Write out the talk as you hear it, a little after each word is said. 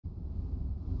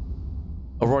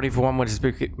Alright everyone, my name is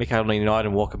Michael99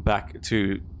 and welcome back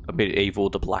to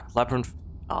Medieval, the Black Labyrinth.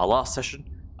 Last session,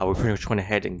 we pretty much went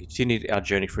ahead and continued our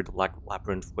journey through the Black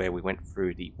Labyrinth, where we went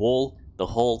through the wall, the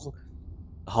hall,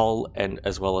 and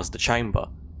as well as the chamber.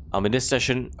 In this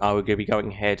session, we're going to be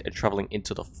going ahead and traveling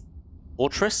into the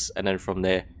fortress, and then from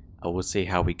there, we'll see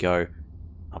how we go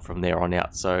from there on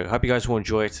out. So, I hope you guys will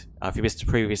enjoy it. If you missed the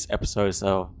previous episodes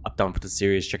I've done for the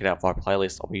series, check it out via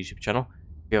playlist on my YouTube channel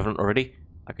if you haven't already.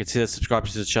 Consider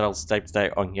subscribing to the channel to stay up to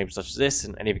date on games such as this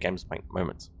and any of the games at the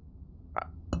moment. Right,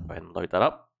 go ahead and load that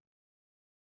up.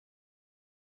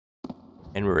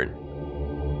 And we're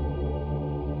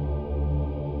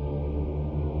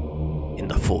in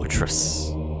the fortress.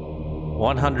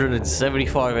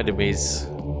 175 enemies.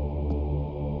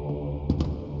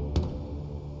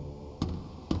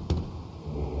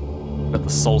 Got the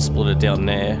soul splitter down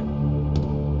there.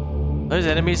 Those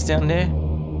enemies down there?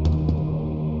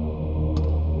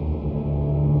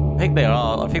 I think they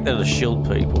are. I think they're the shield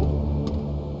people.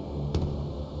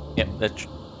 Yep, they're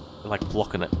like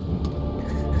blocking it.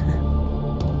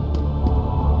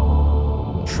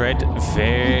 Tread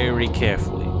very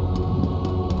carefully.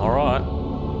 Alright.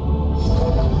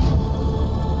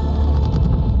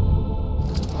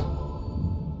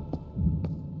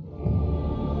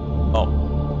 Oh.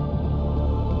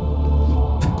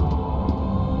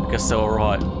 I guess they're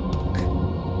alright.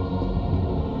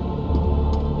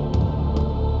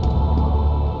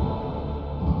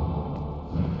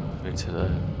 To the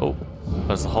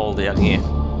there's a hole down here.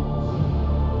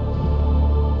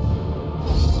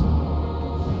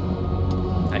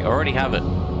 I already have it.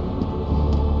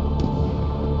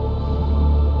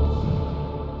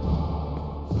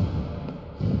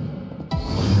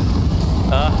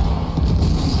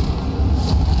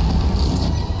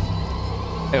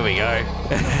 There we go.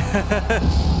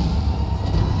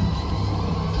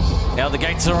 Now the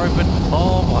gates are open.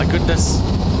 Oh my goodness.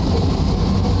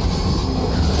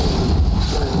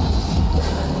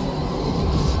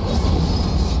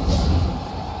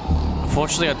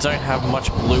 Unfortunately, I don't have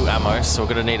much blue ammo, so we're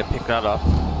gonna need to pick that up.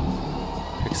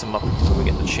 Pick some up when we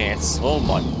get the chance. Oh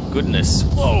my goodness.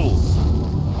 Whoa!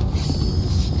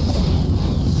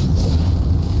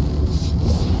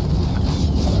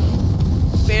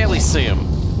 Barely see him. I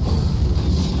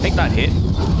think that hit.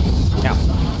 Ow.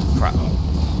 Crap.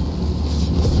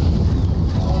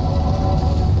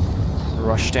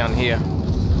 Rush down here.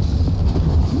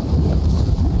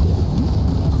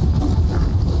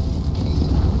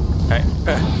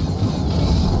 Okay. I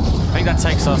think that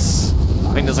takes us...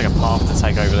 I think there's like a path to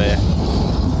take over there.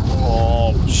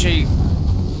 Oh, gee.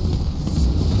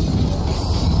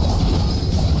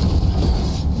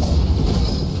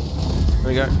 There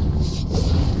we go.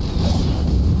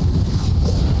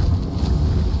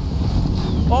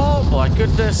 Oh my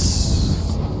goodness.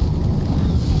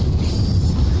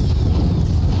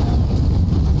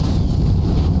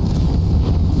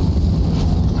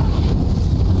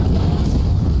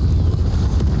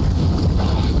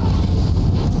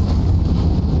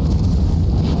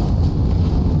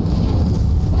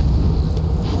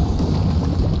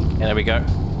 There we go.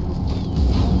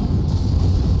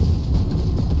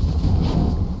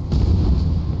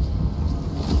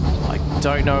 I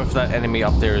don't know if that enemy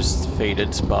up there is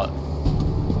defeated, but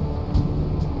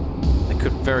it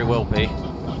could very well be.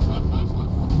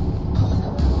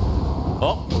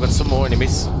 Oh, we've got some more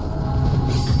enemies.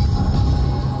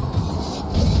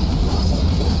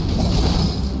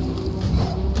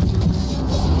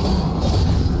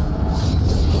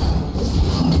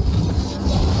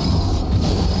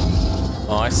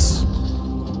 Nice.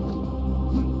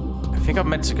 I think I'm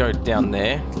meant to go down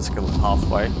there. Let's go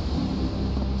halfway.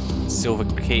 Silver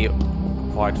key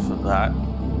required for that.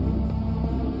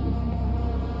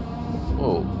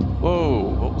 Whoa.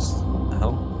 Whoa. What was the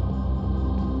hell?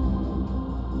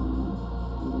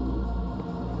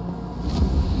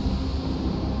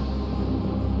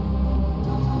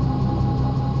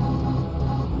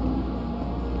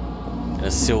 And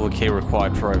a silver key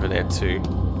required for over there too.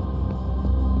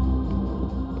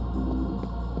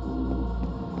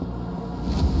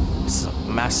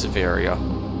 Massive area.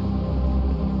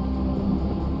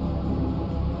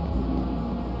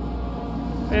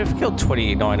 We've killed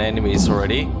 29 enemies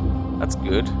already. That's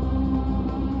good.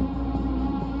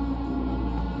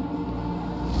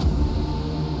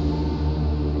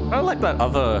 I like that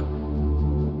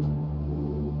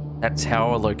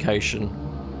tower location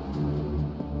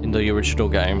in the original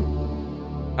game.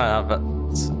 That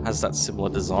has that similar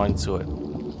design to it.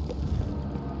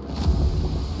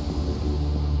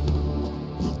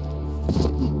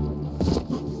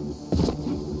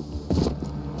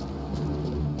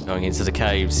 Going into the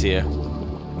caves here.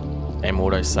 Aim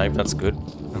auto save, that's good.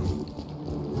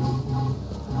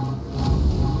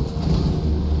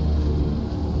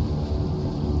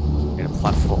 Get a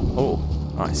platform. Oh,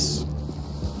 nice.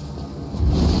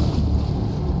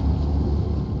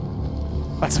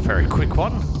 That's a very quick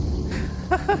one.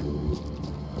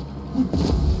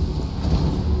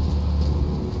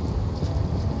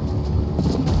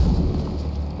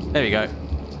 There we go.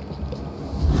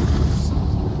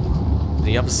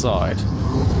 The other side.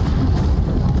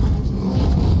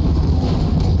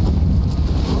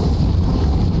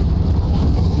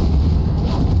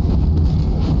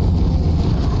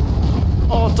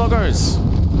 Oh, doggos!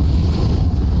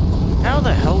 How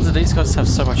the hell do these guys have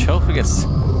so much health against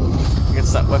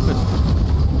that weapon?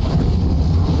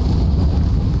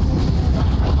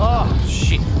 Oh,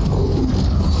 shit.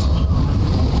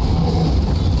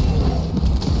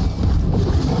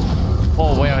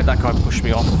 Oh, wow, that guy pushed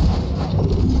me off.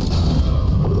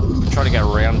 Trying to get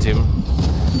around him.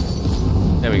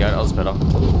 There we go, that was better.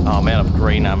 Oh, I'm out of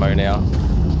green ammo now.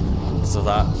 So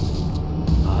that.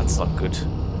 Oh, that's not good.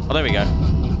 Oh, there we go.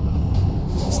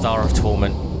 Star of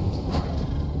Torment.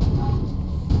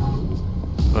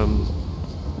 Boom.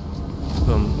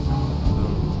 Boom.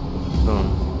 Boom. Boom.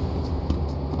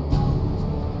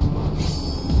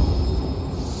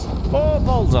 Oh,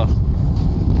 boulder.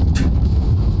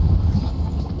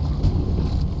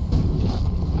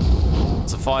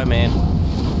 It's a fireman.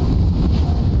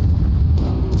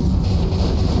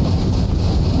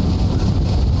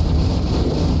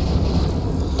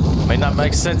 I mean, that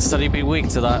makes sense that he'd be weak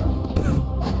to that.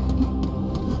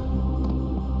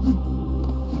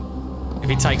 If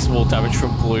he takes more damage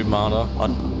from blue mana,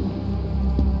 I'd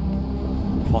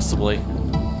possibly.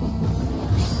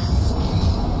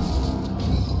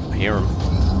 I hear him.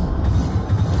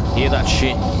 Hear that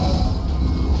shit.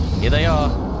 Here they are.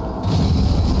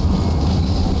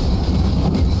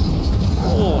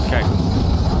 Oh, okay.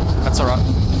 That's alright.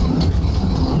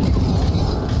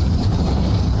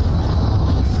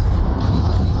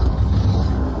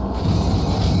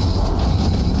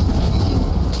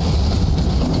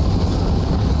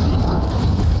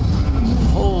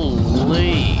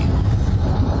 Holy.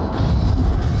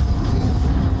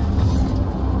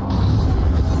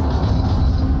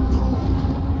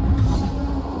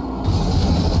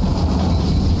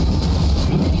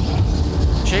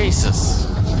 Jesus.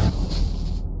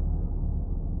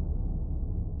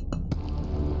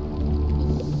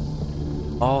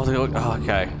 Oh,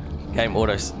 okay. Game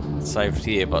auto saved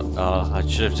here, but I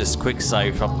should have just quick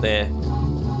saved up there.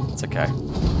 It's okay.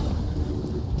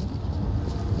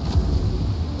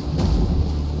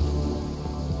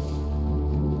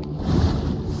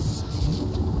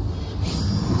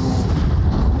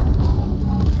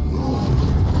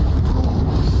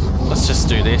 Let's just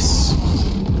do this.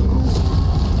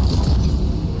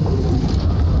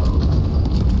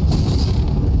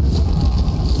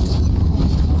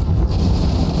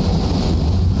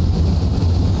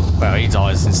 Wow, he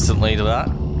dies instantly to that.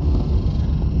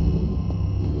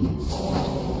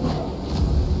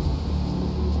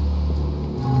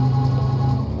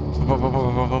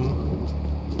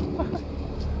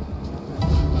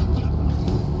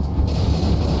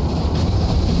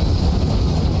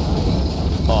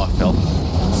 Oh, I fell.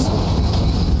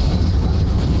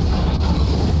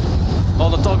 Oh,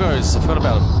 the doggos! I forgot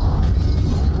about them.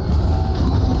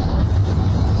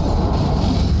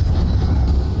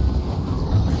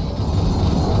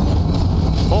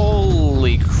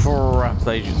 Holy crap,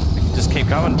 they just keep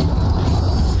going.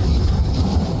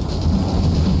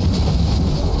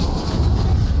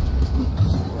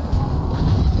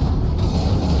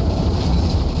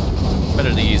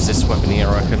 Better to use this weapon here,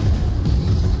 I reckon.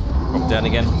 Drop down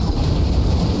again.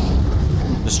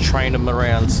 Just train them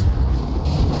around.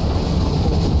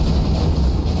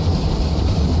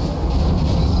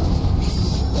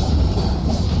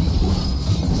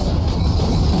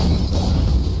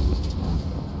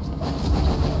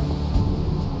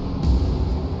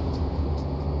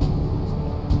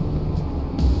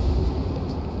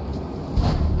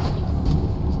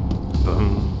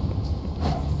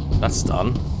 That's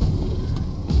done.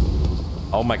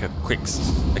 I'll make a quick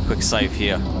save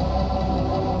here,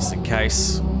 just in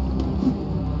case.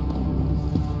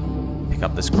 Pick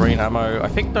up this green ammo. I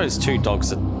think those two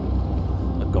dogs are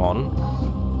gone.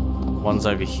 One's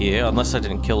over here, unless I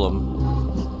didn't kill them.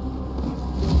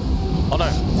 Oh no,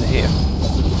 they're here.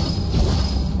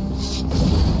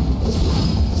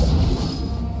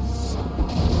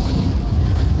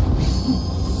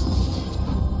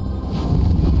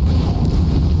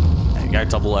 Go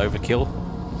double overkill.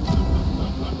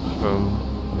 Boom,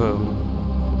 boom,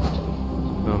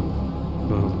 boom,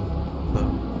 boom,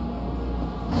 boom.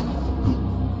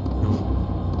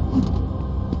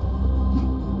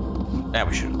 Now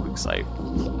we should quick save.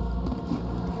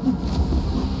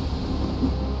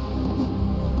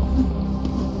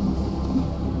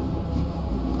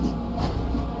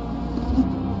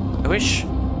 I wish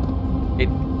it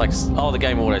like, oh, the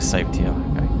game auto saved here.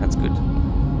 Okay, that's good.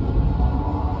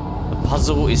 The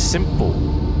puzzle is simple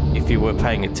if you were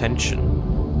paying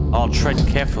attention. I'll tread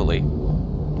carefully.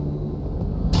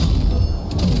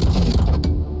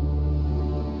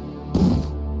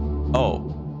 Oh.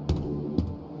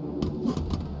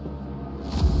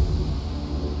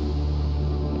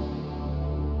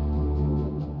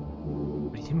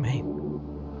 What do you mean?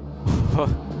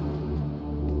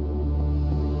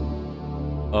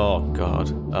 Oh god.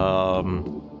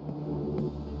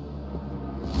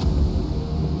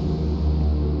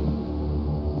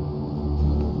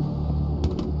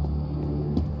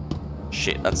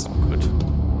 Shit, that's not good.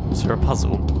 Was there a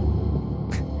puzzle?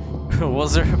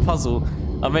 Was there a puzzle?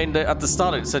 I mean, at the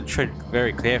start it said tread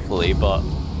very carefully, but...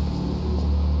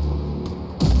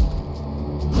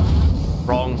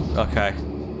 Wrong. Okay.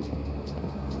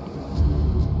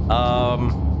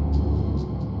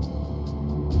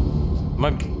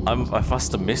 I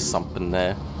must have missed something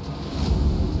there.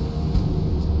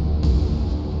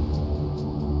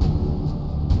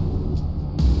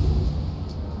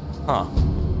 Huh.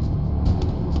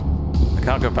 I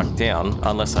can't go back down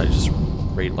unless I just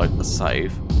reload the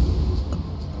save.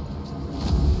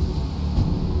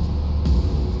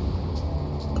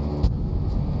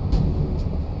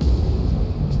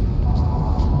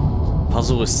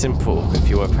 Puzzle is simple if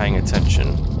you were paying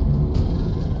attention.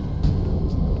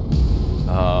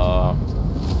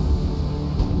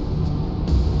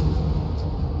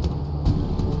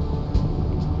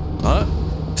 What?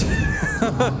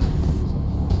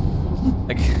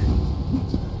 Okay.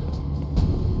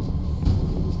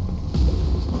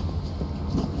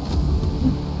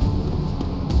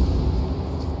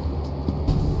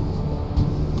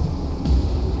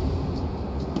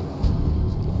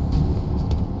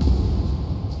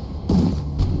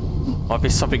 Might be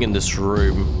something in this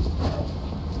room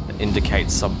that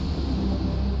indicates some...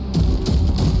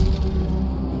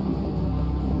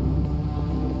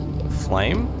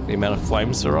 flame? The amount of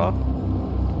flames there are?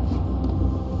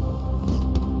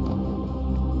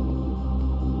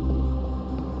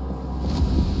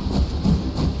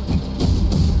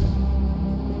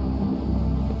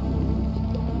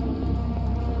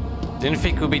 Didn't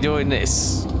think we'd be doing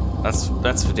this.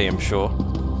 That's for damn sure.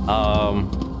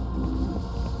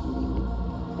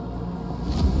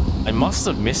 I must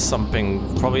have missed something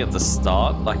probably at the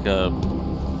start, like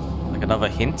another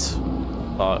hint,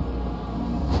 but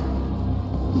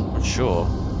not sure.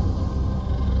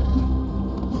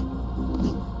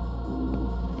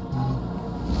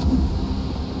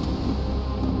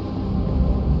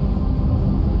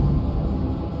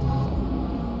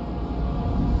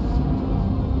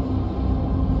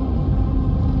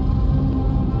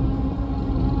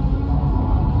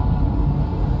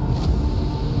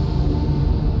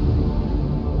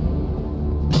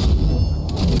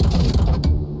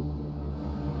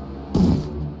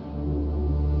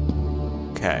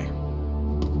 Okay.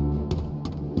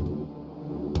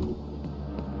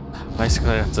 Basically,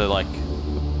 I have to, like...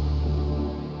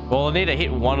 Well, I need to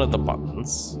hit one of the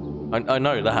buttons. I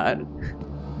know that.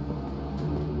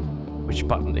 Which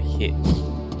button to hit?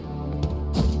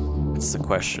 That's the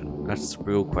question. That's the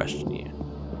real question here.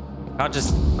 I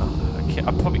just...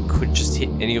 I probably could just hit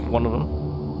any of one of them.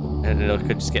 And then I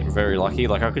could just get very lucky.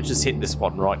 Like, I could just hit this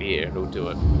one right here and it'll do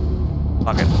it.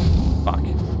 Fuck it. Fuck.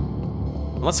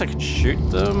 Unless I could shoot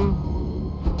them.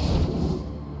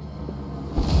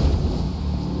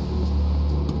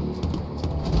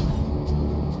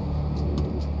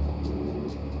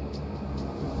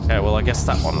 Okay, well I guess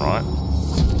that one, right?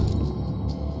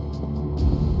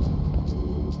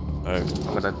 So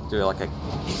I'm gonna do like a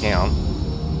count.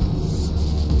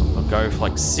 I'll go for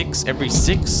like 6 every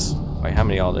 6. Wait, how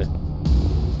many are there?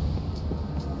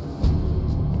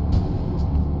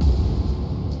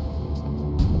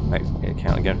 Wait, yeah,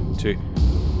 count again. 2,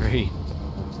 3.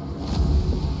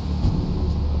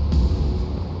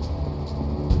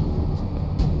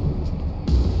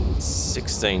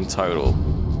 $16 total.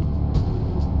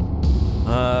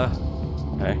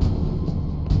 Okay.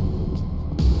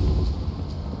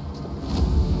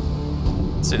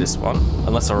 Let's do this one.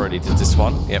 Unless I already did this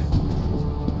one. Yep.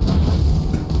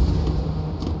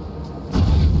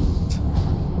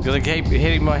 Because I keep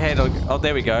hitting my head. Oh,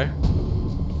 there we go.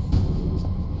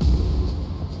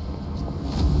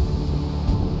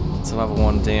 It's another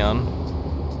one down.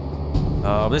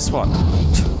 This one.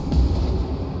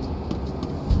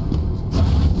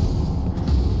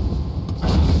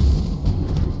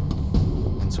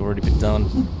 already been done.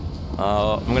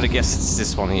 I'm gonna guess it's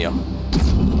this one here.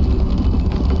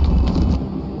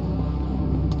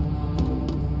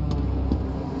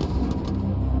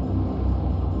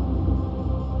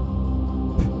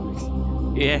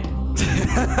 Yeah.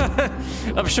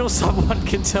 I'm sure someone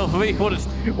can tell me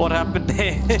what happened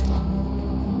there.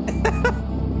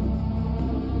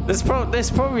 There's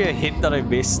probably a hint that I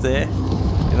missed there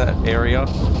in that area.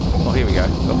 Oh, here we go.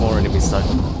 Got more enemies though.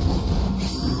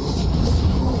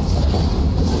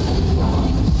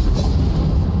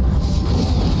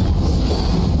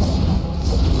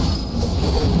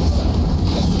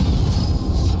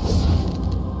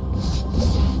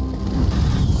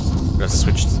 Gotta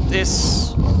switch to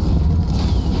this.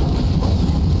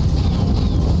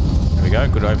 There we go.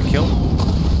 Good overkill.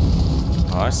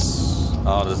 Nice.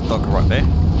 Oh, there's a dog right there.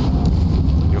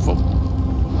 Beautiful.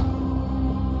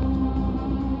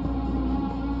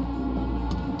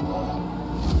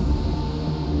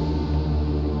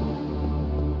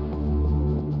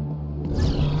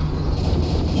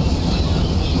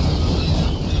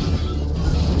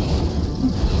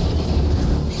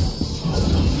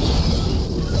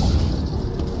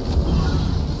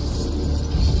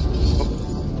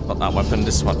 Oh, not that weapon,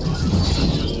 this one.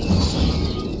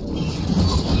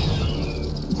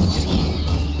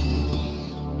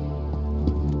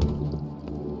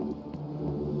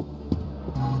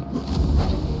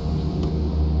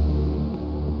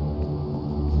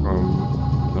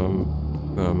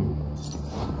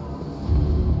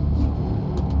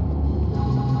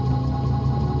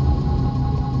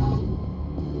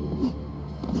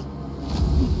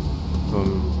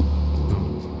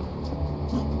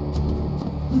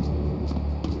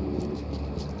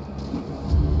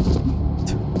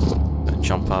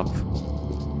 Jump up.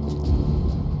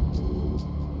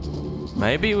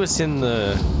 Maybe it was in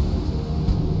the...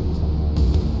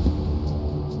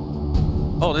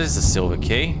 Oh, there's a silver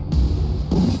key.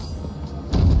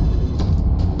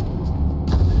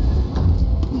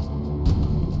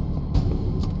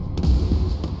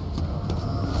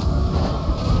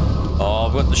 Oh,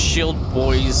 I've got the shield,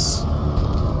 boys.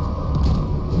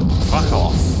 Fuck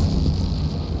off.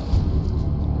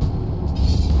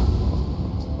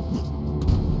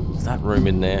 There's that room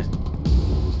in there.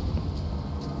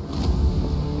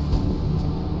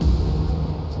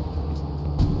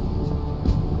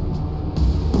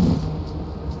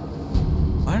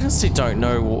 I honestly don't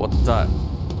know what that...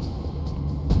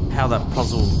 how that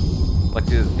puzzle... like,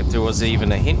 if there was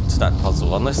even a hint to that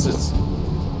puzzle, unless it's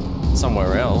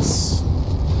somewhere else.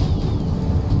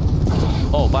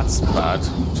 Oh, that's bad.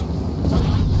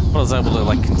 I was able to,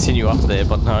 like, continue up there,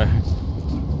 but no.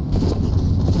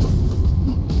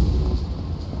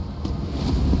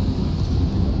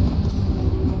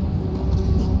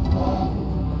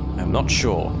 I'm not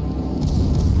sure.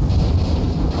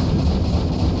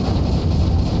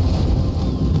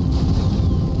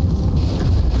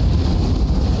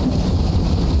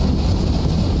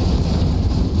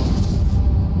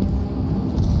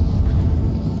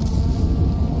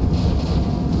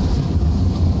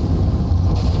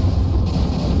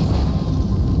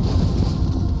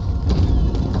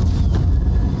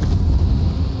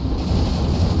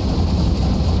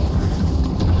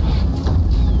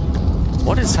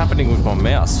 What is happening with my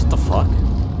mouse? What the fuck?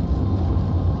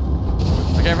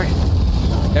 Like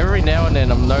every now and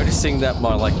then I'm noticing that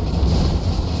my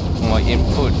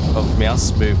input of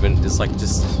mouse movement is like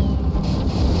just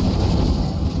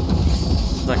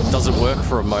like doesn't work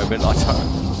for a moment.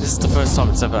 This is the first time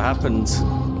it's ever happened.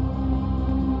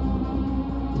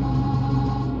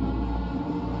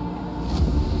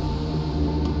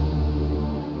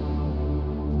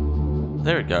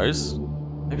 There it goes.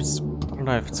 Maybe it's, I don't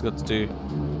know if it's got to do...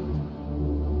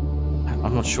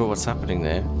 I'm not sure what's happening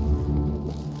there.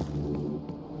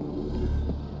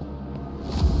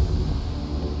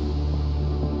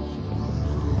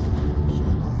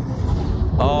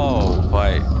 Oh,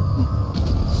 wait.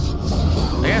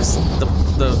 I guess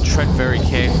the tread very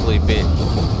carefully bit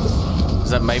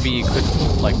is that maybe you could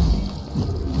like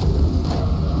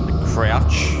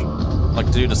crouch,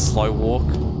 like do the slow walk.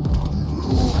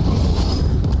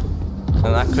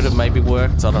 And that could have maybe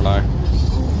worked, I don't know.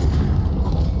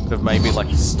 Could have maybe like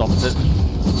stopped it.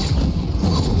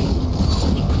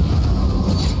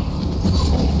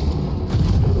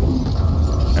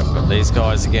 I've got these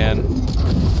guys again.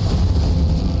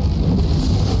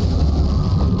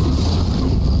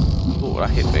 Oh, that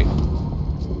hit me.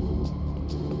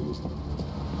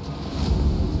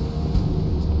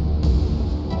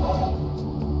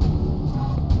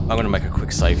 I'm gonna make a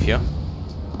quick save here.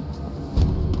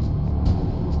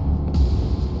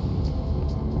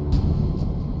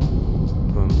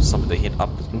 Something to hit up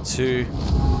into.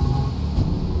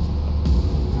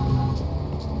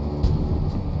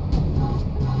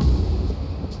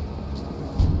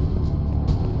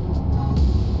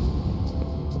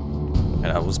 And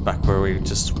that was back where we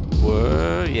just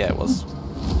were. Yeah, it was.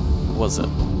 Was it?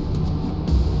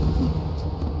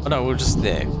 Oh no, we were just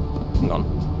there. Hang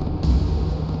on.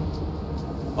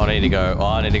 I need to go. Oh,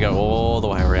 I need to go all the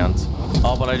way around.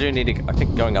 Oh, but I do need to. I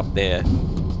think going up there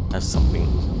has something.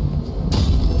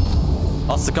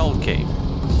 Oh, it's the gold key.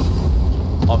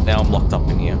 Oh, now I'm locked up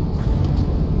in here.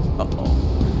 Uh-oh.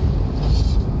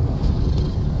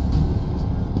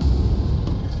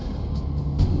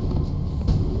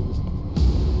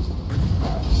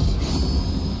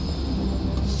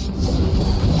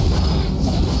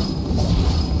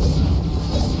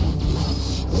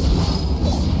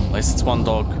 At least it's one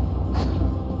dog.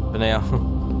 For now.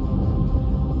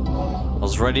 I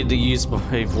was ready to use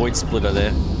my void splitter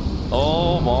there.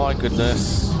 Oh my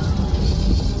goodness.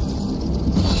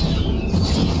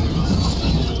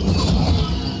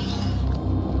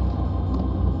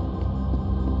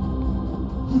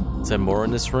 Is there more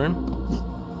in this room?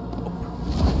 Oh.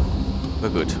 We're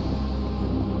good.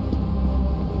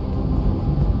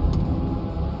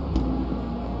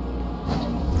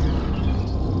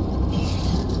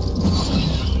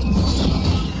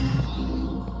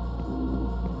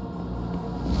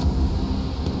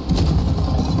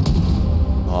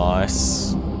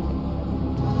 Nice.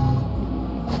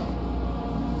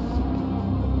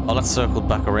 Oh, let's circle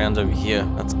back around over here.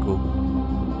 That's cool.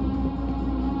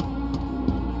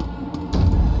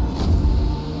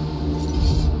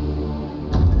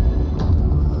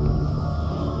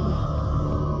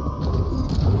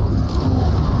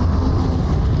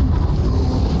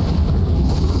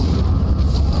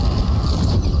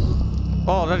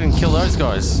 Oh, that didn't kill those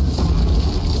guys.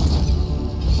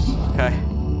 Okay.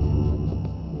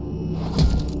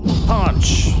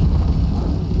 Punch!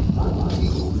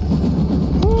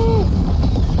 Woo!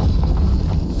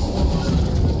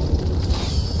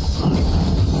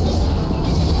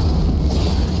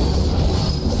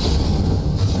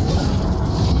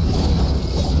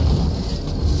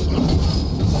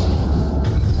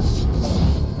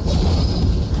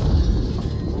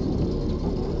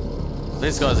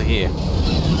 These guys are here.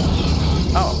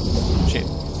 Oh, shit.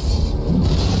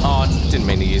 Oh, I didn't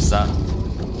mean to use that.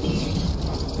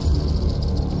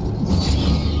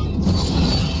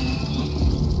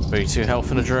 32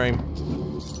 health in a dream.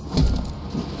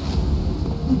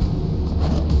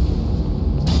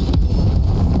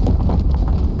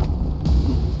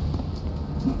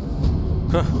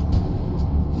 Huh.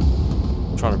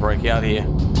 Trying to break out here.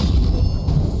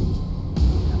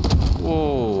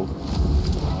 Whoa.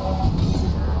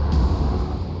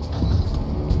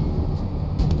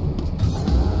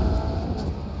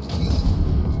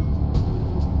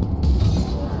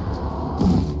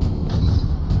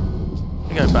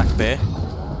 Go back there.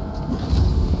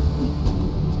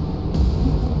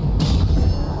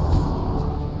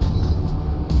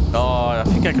 Oh, I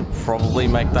think I could probably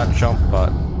make that jump,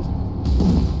 but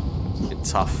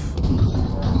it's tough.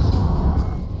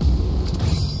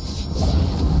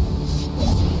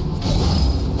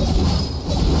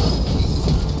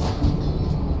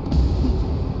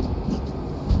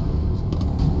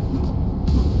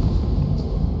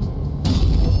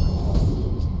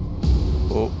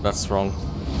 Oh, that's wrong.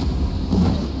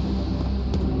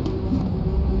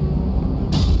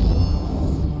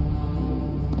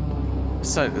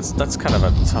 So that's kind of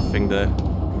a tough thing to...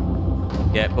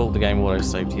 Yeah, all the game auto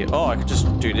saved here. Oh, I could just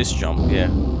do this jump. Yeah,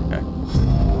 okay.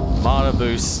 Mana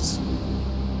boost.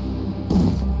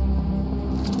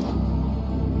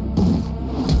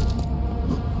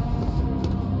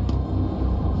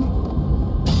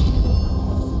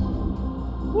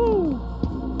 Woo!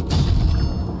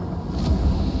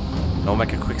 I'll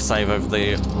make a quick save over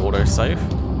the auto save.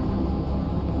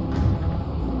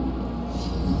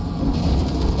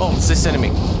 Oh, it's this enemy.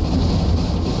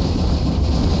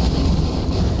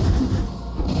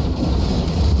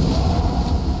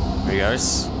 There he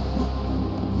goes.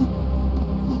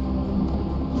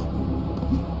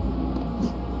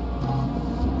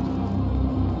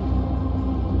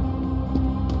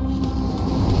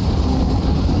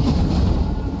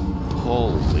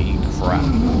 Holy crap.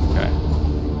 Okay.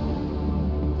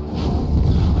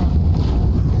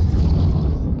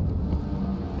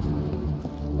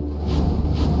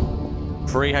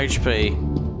 Free HP.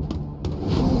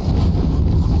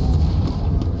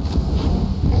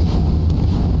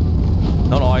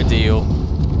 Not ideal.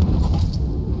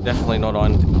 Definitely not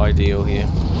ideal here.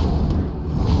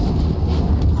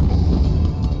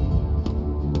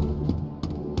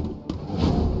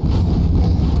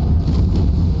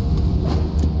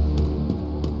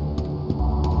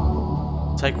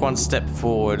 Take one step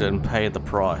forward and pay the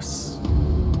price.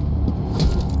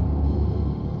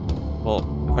 Well,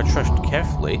 if I tread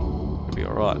carefully, it'll be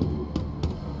alright.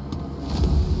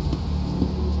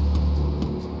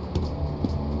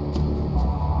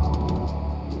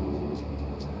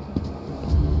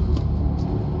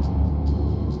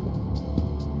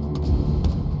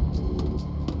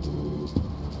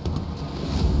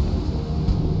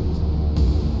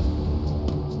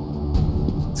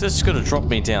 It's just gonna drop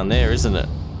me down there, isn't it?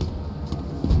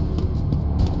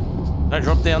 Don't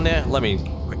drop down there? Let me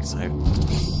quick save.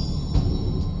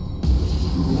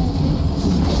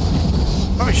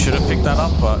 Probably should have picked that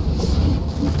up, but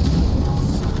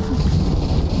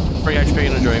 3 HP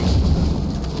in a dream.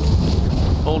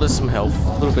 Oh, there's some health.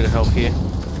 A little bit of health here.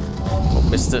 Oh,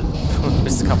 missed it.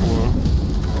 Missed a couple of them.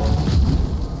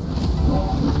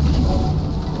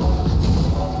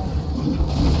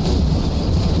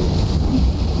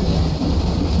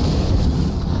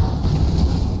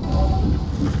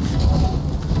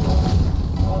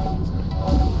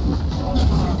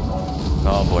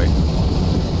 Oh boy.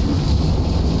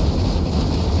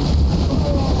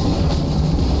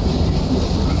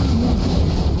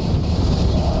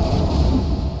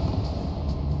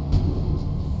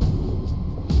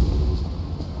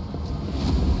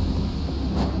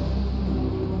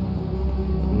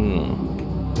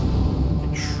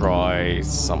 Try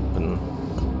something.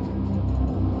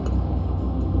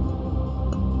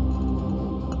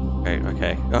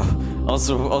 Okay. Oh, I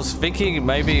was thinking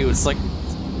maybe it was like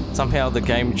somehow the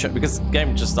game because the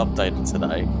game just updated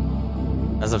today,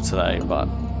 as of today, but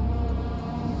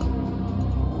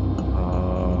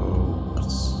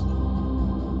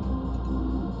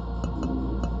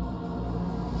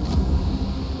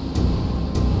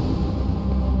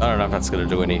I don't know if that's gonna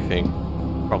do anything.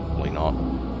 Probably not.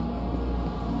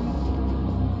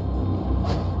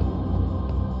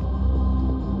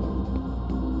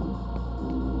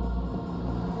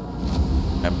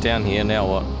 I'm down here now.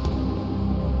 What?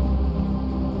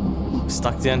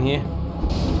 Stuck down here?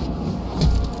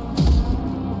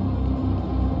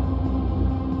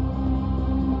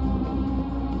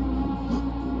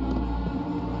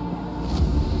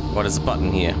 What is the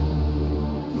button here?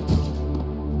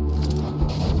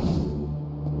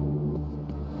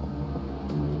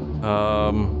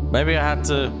 Maybe I had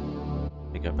to...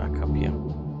 Let me go back up here.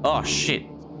 Oh shit!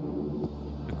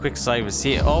 The quick save is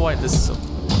here. Oh wait, this is...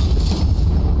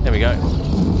 There we go.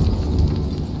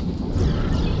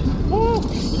 Woo!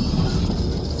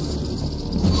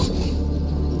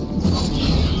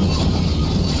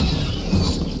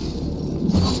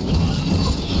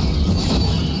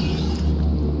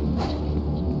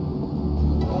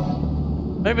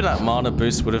 Maybe that mana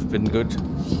boost would have been good.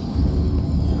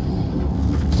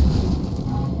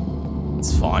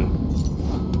 It's fine.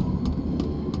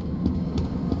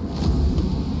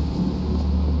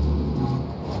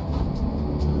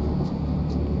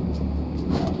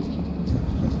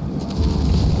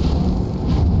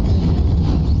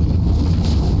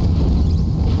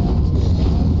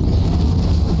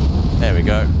 There we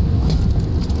go.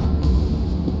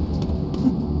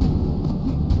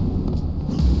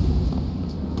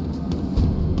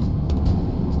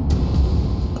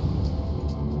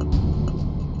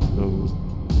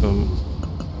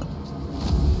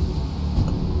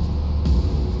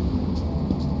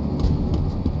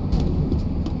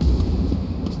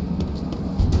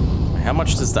 How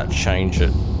much does that change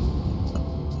it?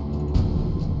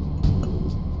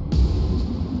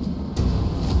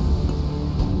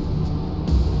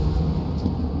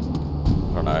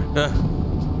 I don't know.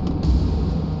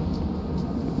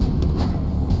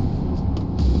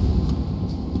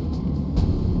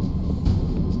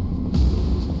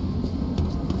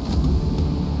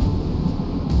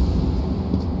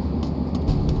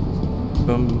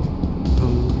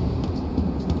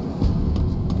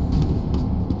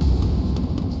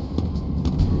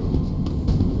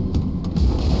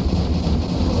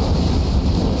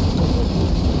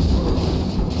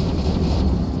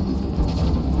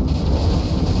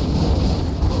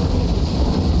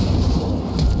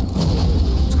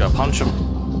 Punch him.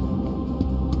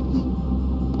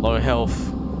 Low health.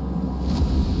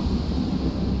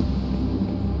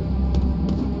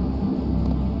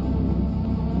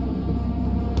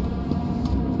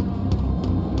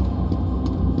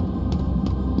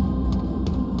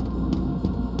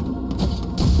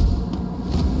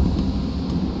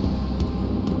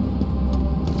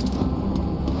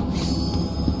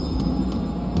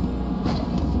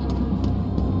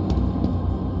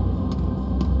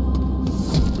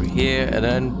 Here and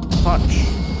then punch.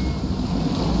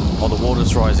 Oh, the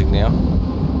water's rising now.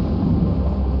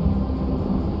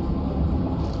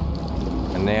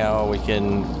 And And now we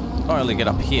can not only get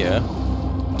up here.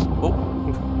 Oh.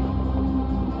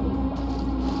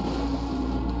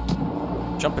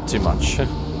 Jumping too much. You're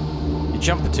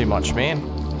jumping too much, man.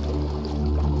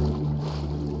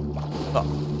 Oh.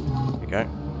 There we go.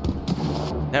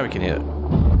 Now we can hit it.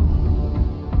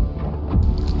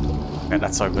 Okay,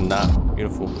 that's opened that.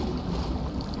 Beautiful.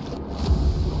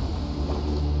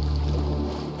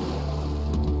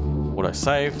 Auto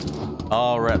save.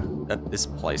 Oh, we're at this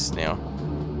place now.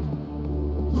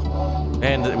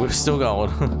 And we're still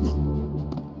going.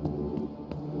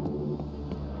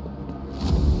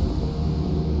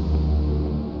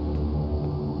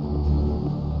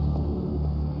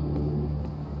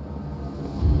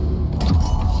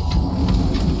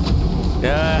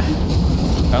 Yeah.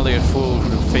 Only a fool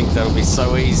would think that'll be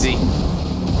so easy.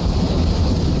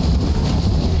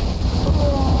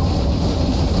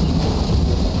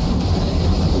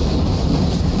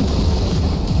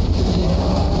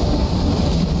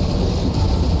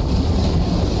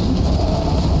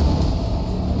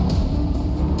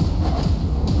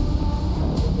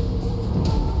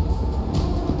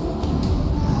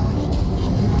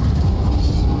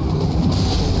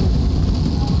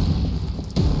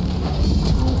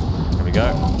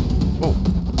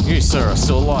 Sir, are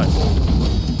still alive.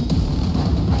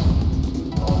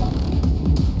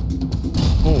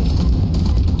 Oh.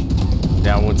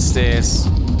 Downward stairs.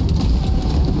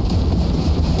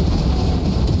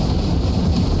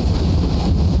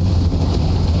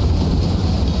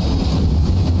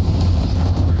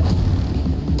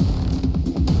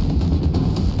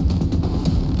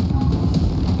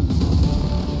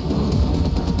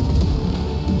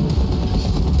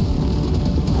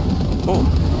 Oh.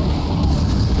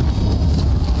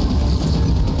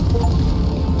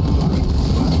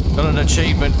 Got an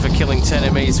achievement for killing 10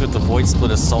 enemies with the Void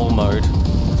Splitter Soul mode.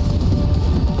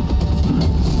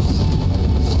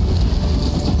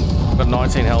 Got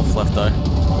 19 health left though.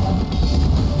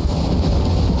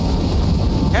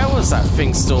 How is that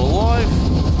thing still alive?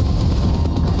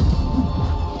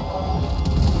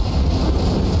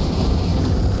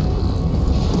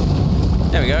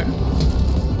 There we go.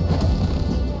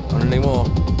 Not anymore.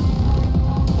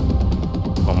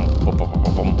 Boom, boom, boom,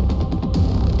 boom, boom.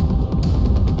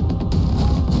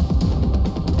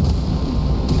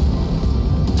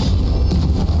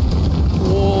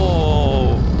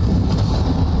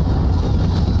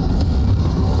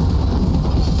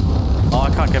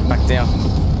 Get back down.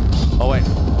 Oh wait,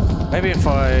 maybe if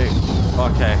I...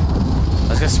 Okay,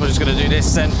 I guess we're just gonna do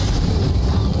this then.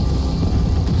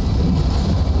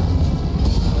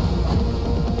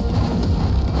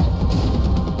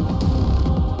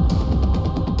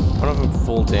 One of them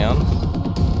fall down.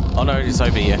 Oh no, it's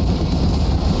over here.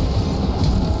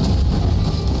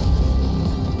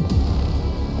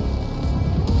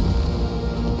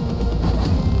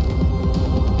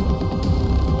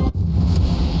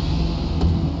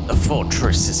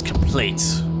 Fortress is complete.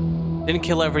 Didn't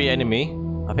kill every enemy.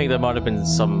 I think there might have been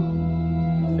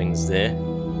some things there.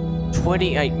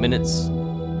 28 minutes.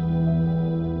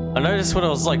 I noticed when I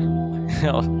was like,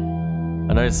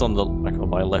 I noticed on the on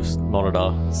my left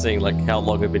monitor, seeing like how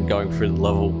long I've been going through the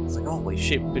level. It's like, holy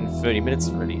shit, it's been 30 minutes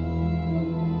already.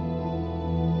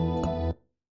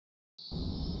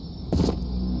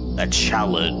 A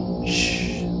challenge.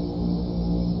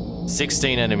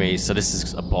 16 enemies, so this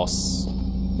is a boss.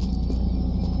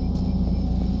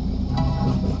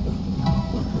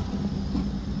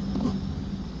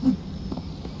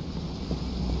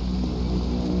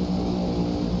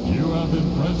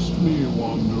 Impressed me,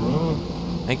 Wanderer.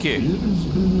 Thank you. It has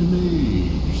been an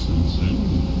age since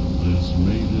anyone has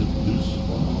made it this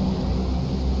far.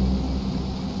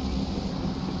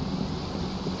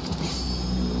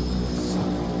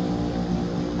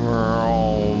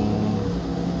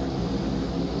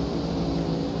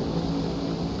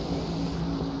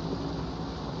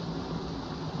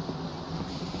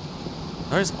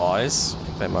 Those eyes? I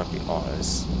think they might be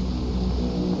eyes.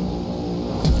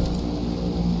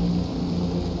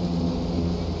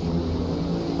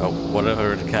 Oh,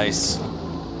 whatever the case.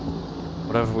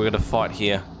 Whatever we're gonna fight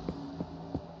here.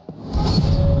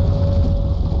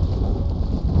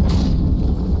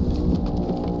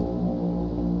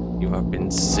 You have been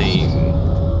seen.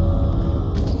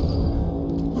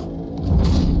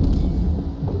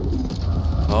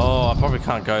 Oh, I probably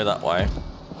can't go that way.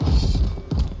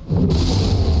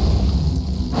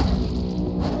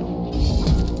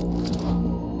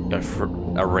 Go for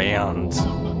around.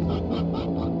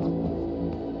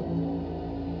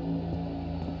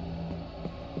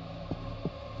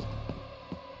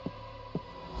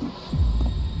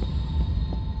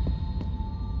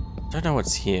 Don't know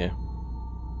what's here.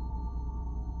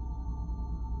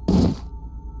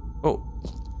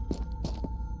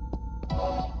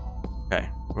 Okay,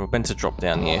 we were meant to drop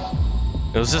down here.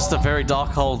 It was just a very dark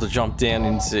hole to jump down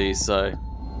into, so...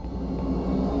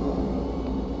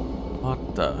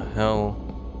 What the hell?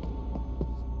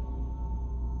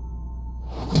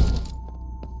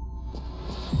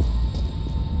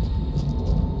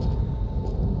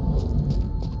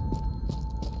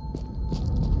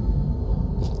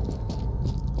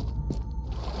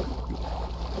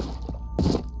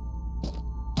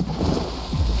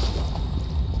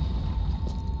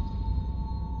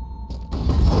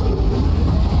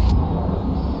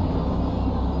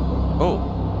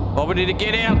 Oh, we need to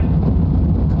get out.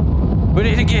 We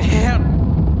need to get out.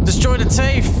 Destroy the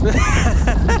thief.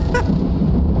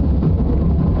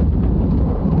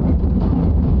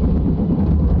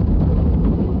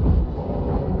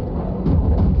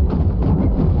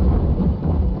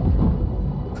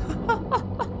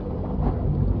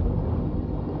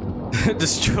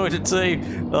 Destroy the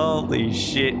thief. Holy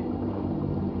shit.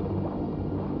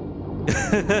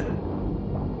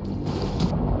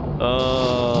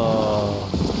 Oh.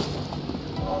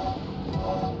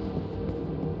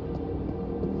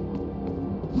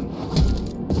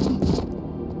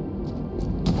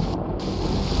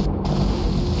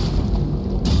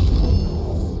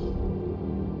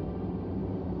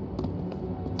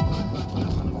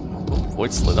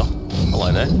 Void slither.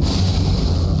 Hello there.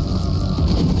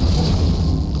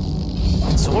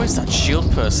 It's always that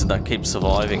shield person that keeps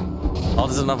surviving. Oh,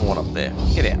 there's another one up there.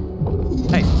 Get out.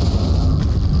 Hey.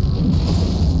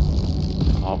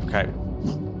 Okay.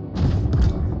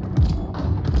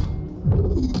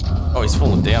 Oh, he's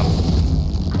fallen down.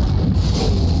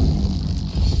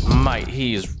 Mate,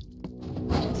 he is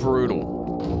brutal.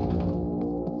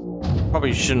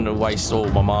 Probably shouldn't have wasted all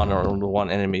my mana on the one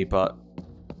enemy, but...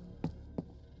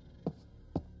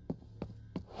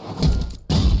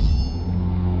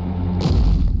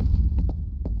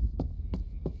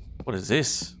 What is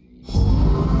this?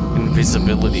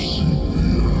 Invisibility.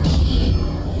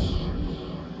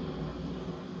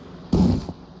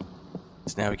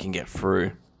 So now we can get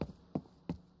through.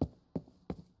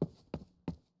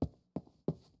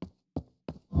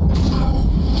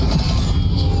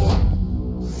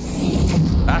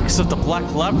 Axe of the Black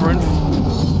Labyrinth.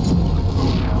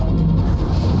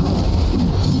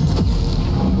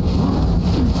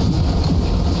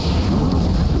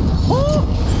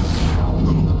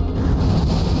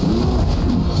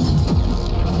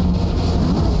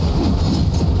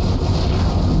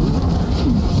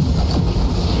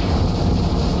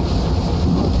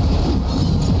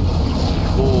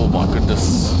 Oh my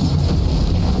goodness.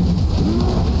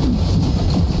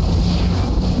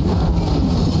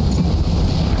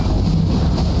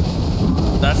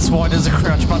 That's why there's a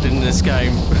crouch button in this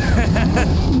game.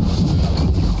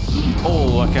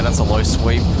 Oh, okay, that's a low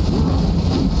sweep.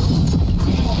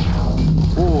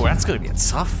 Oh, that's gonna be a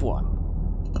tough one.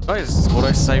 Oh, is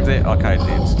auto save there? Okay, it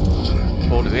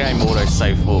did. Or the game auto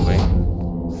save for me.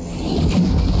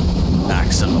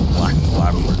 Axe of the Black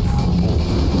Labyrinth.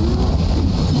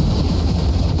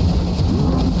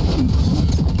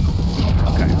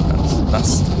 Okay,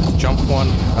 that's a jump one.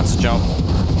 That's a jump.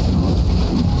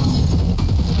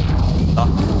 Duck.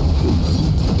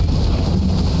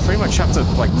 Pretty much have to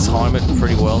like time it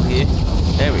pretty well here.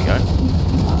 There we go.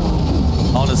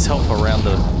 I'll just help around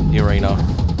the arena.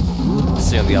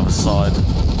 See on the other side.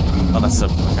 Oh, that's a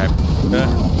okay.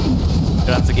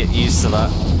 Gonna have to get used to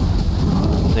that.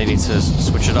 They need to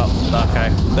switch it up. Okay,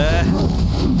 there.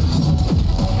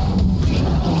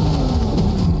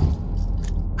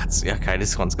 That's okay.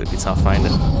 This one's gonna be tough, ain't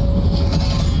it?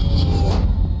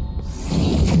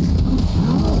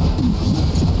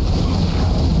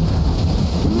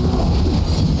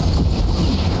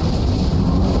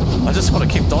 I just want to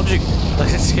keep dodging. I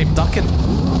just keep ducking.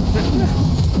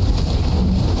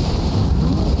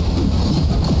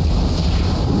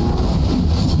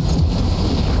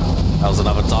 That was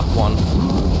another duck one.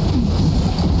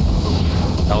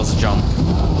 That was a jump.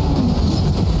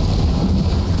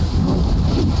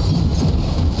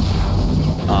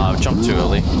 Jumped too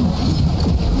early.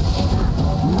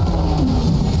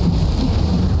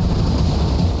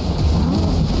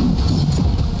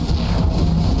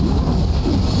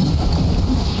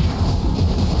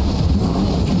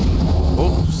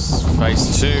 Oops,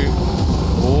 phase two.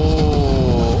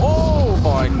 Oh, oh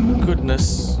my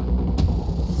goodness.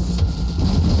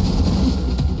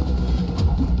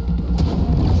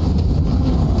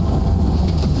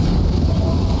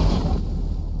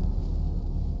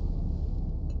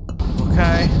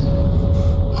 Okay.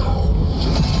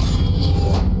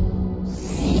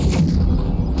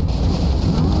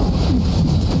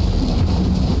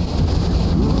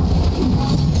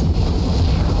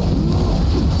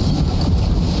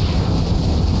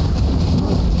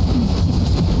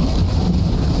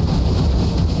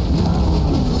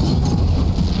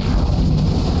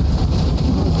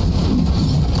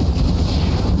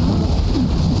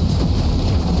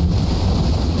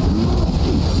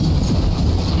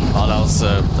 was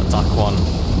the duck one.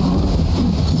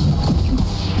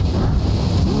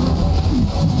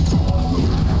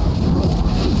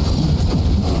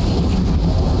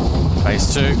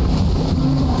 Phase 2.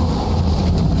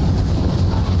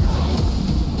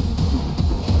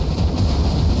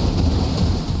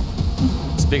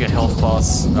 It's bigger health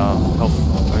bars. Health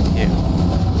over here.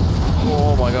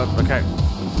 Oh my god, okay.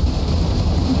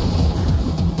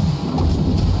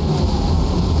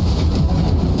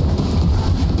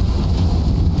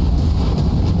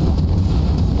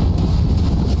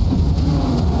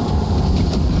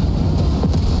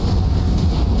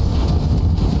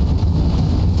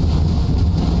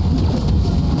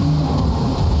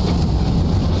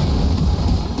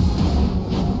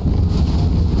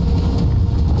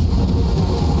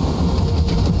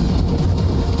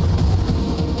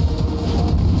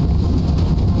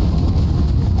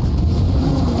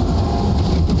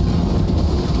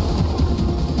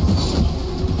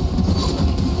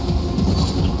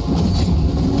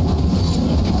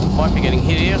 Might be getting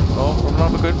hit here. Oh, no,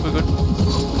 we're good, we're good.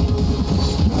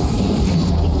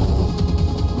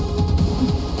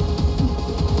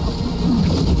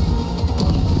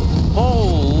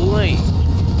 Holy!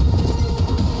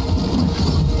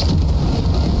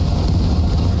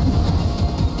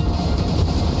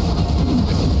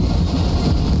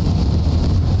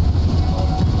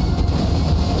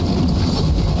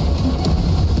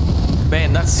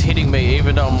 Man, that's hitting me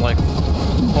even though I'm like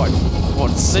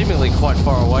seemingly quite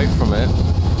far away from it.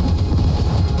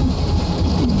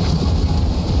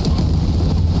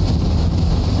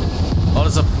 Oh,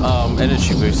 there's a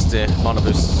energy boost there, mana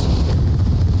boost.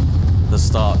 The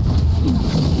start,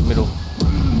 middle.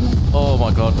 Oh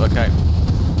my god, okay.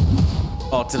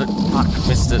 Oh, did it? Fuck,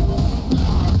 missed it.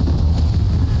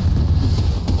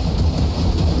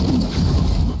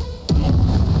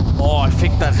 Oh, I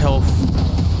think that health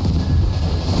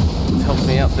helped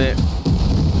me out there.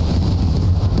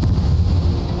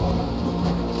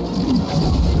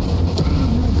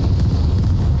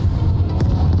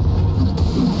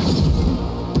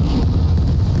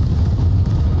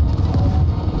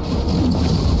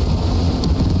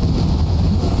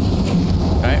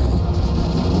 Okay.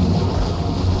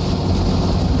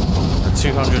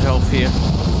 200 health here.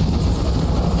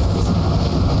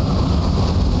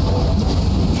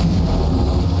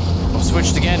 I've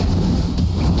switched again.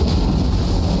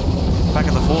 Back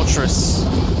at the fortress.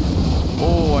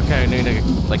 Oh, okay, I need to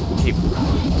like keep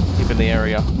in the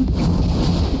area.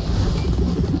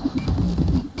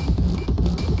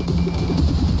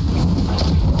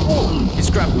 Oh, he's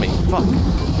grabbed me. Fuck.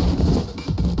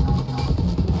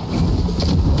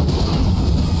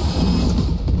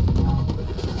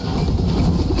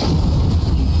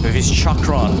 With his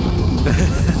chakran.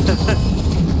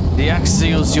 The axe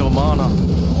seals your mana.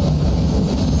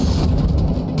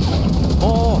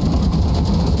 Oh!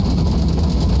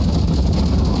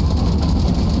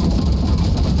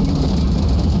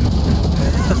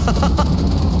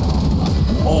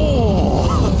 Oh!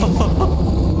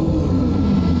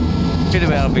 Get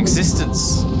him out of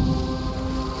existence.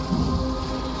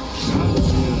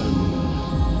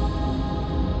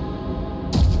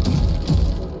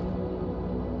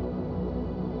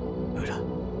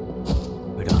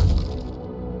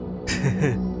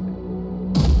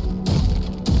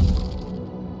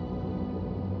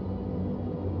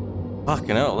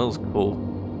 Fucking hell, that was cool.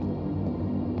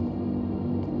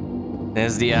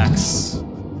 There's the axe.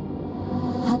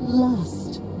 At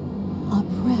last, our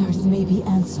prayers may be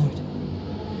answered.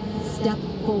 Step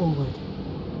forward.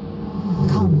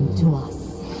 Come to us.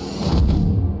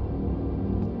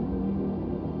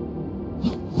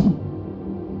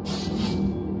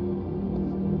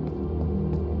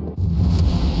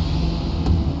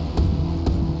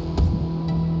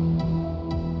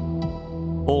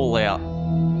 All out.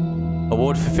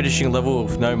 Award for finishing level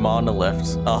with no mana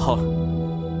left. Oh.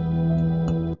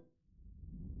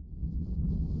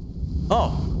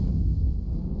 Oh.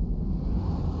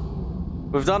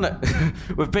 We've done it.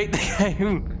 We've beat the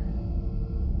game.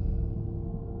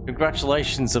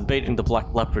 Congratulations on beating the Black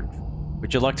Labyrinth.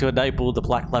 Would you like to enable the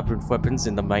Black Labyrinth weapons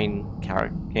in the main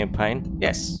campaign?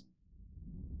 Yes.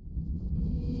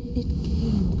 It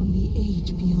came from the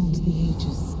age beyond the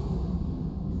ages.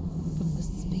 From the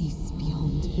space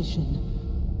beyond vision.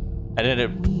 And then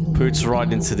it boots right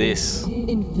into this.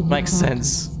 Infinite Makes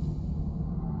sense.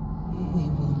 We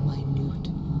were minute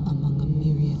among a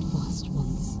myriad vast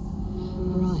ones.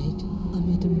 Bright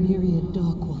amid a myriad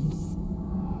dark ones.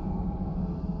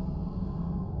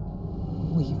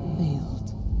 We failed.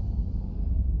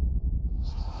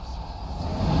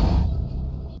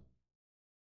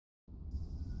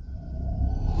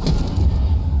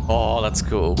 Oh, that's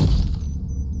cool.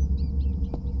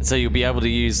 So you'll be able to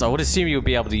use, I would assume you'll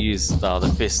be able to use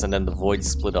the fist and then the void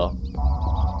splitter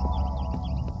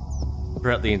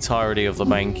throughout the entirety of the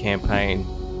main campaign.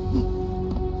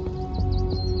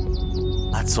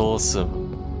 That's awesome.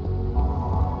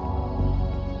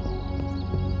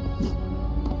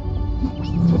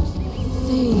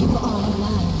 Save our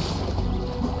land.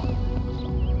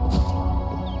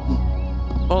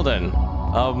 Well then,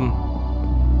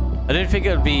 I didn't think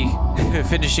I'd be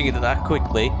finishing it that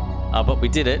quickly, but we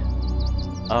did it.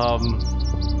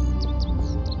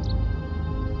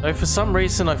 Though for some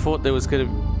reason I thought there was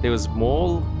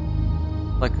more,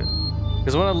 like,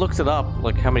 because when I looked it up,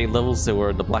 like how many levels there were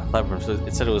in the Black Labyrinth,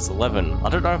 it said it was 11. I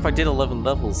don't know if I did 11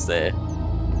 levels there.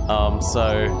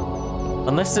 So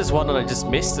unless there's one that I just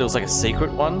missed, there was like a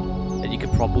secret one that you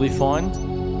could probably find,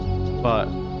 but.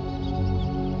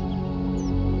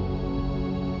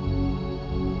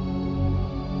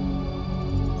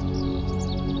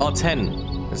 Oh,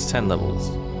 10. It's 10 levels.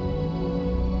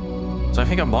 So I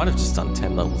think I might have just done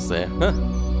 10 levels there.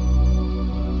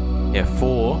 Yeah,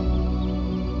 4.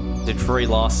 Did 3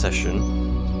 last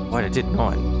session. Wait, I did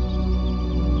 9.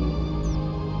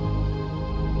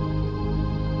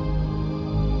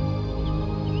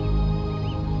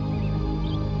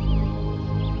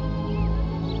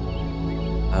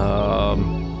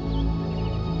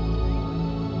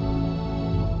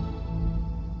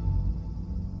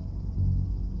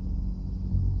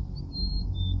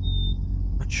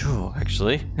 Not sure,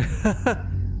 actually.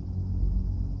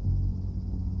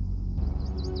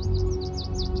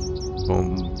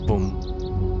 Boom, boom.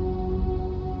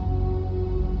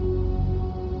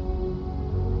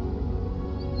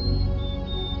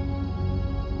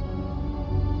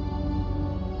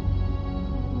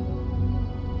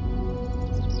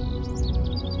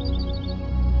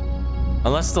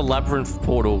 Unless the labyrinth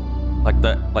portal, like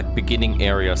that, like beginning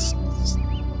area,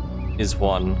 is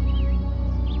one.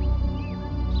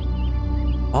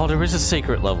 Oh, there is a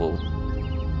secret level.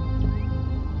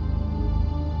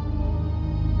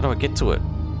 How do I get to it?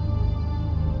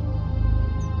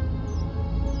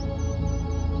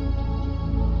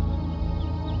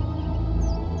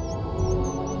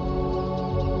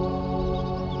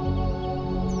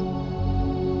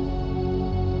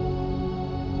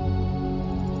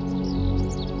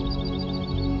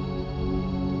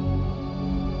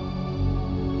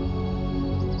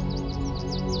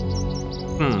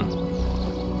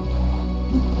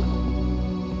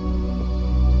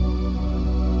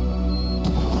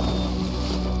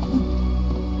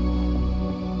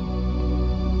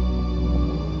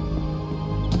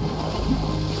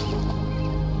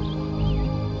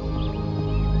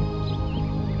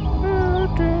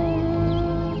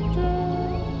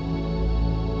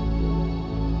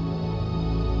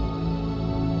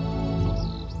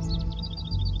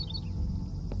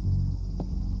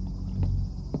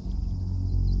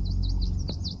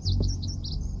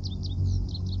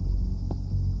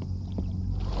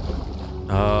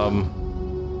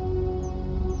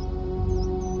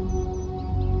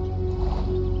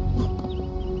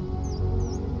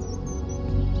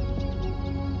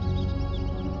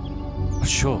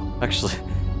 Sure, actually.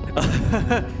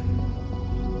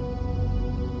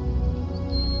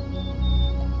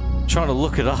 Trying to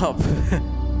look it up.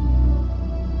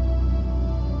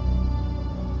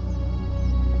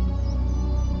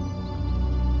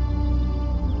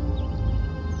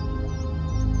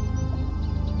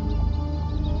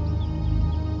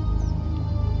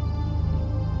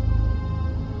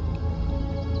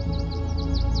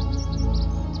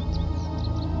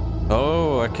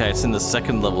 Oh, okay, it's in the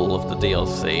second level of the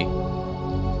DLC.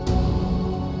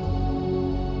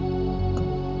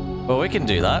 Well, we can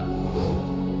do that.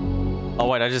 Oh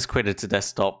wait, I just quit it to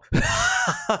desktop.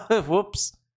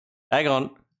 Whoops. Hang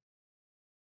on.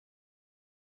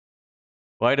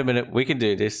 Wait a minute, we can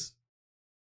do this.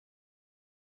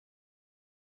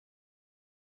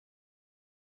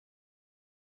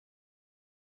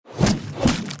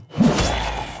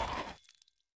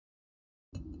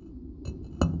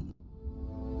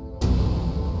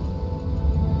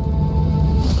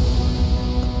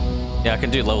 Yeah, I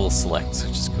can do level select,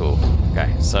 which is cool.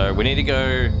 Okay, so we need to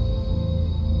go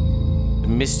to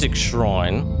Mystic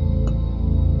Shrine.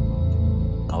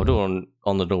 I'll do it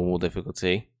on the normal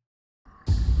difficulty.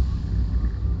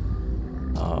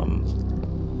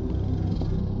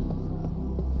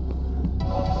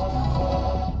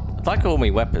 I'd like all my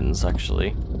weapons,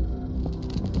 actually,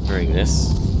 during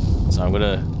this. So I'm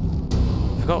gonna...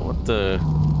 I forgot what the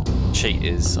cheat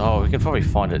is. Oh, we can probably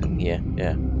find it in here,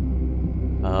 yeah.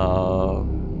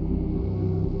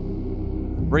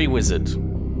 Re-wizard.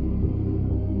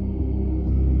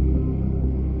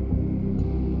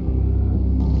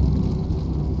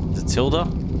 Tilda?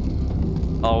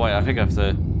 Oh wait, I think I have to...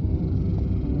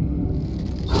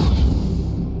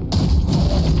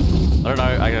 I don't know,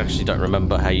 I actually don't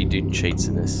remember how you do cheats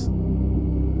in this.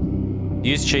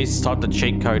 Use cheats, type the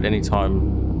cheat code anytime.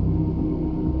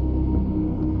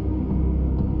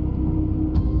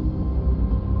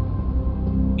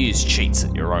 Use cheats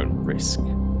at your own risk.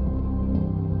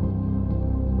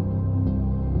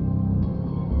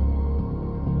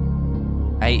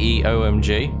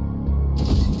 AEOMG.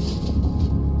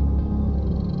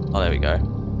 Oh, there we go.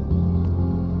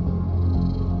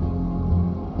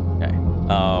 Okay.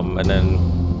 And then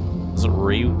is it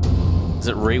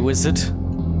re-wizard?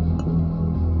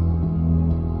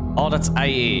 Oh, that's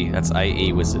AE. That's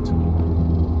AE wizard.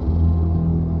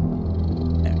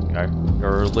 There we go.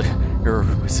 You're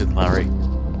a wizard, Larry.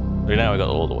 So now we got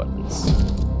all the weapons.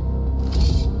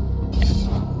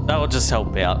 Yeah. That will just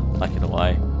help out, like in a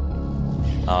way.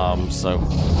 So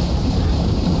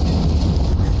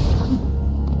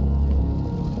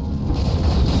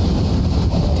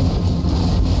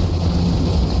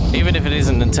even if it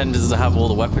isn't intended to have all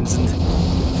the weapons in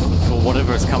for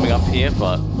whatever is coming up here,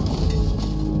 but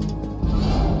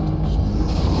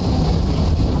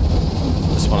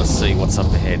just want to see what's up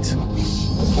ahead.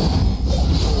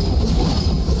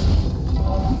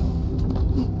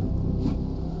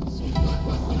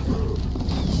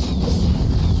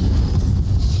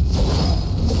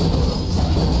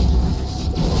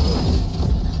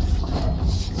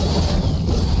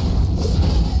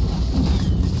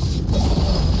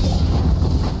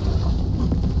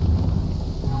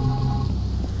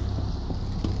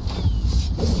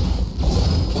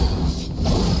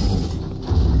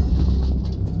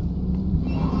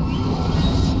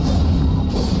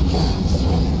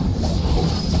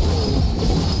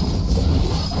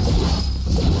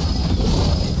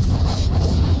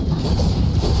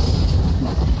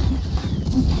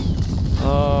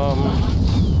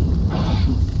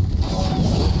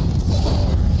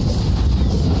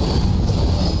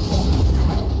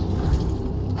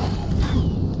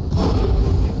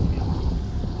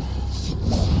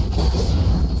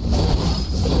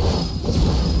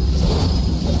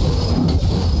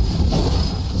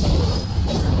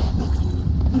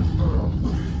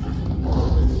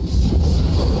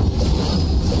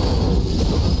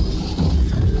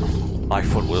 I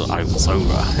thought it was over.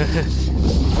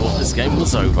 Thought this game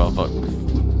was over, but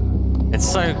it's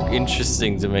so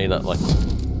interesting to me that, like,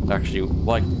 actually,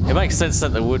 like, it makes sense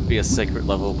that there would be a secret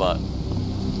level, but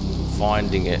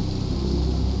finding it,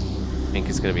 I think,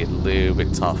 is going to be a little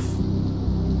bit tough.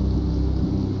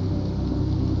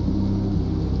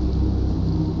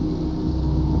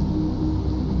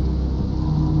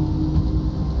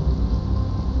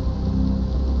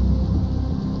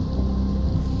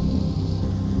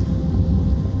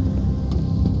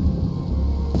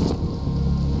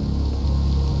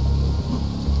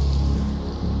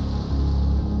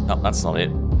 No, that's not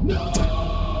it.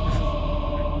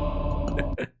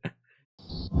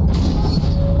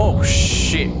 Oh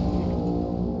shit!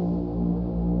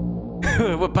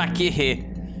 We're back here.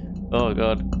 Oh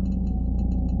god.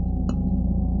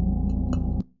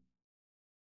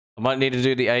 I might need to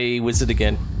do the AE wizard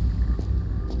again.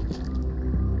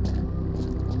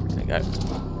 There you go.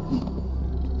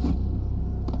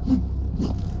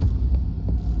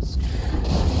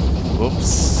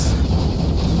 Whoops.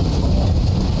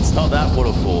 It's not that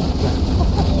waterfall.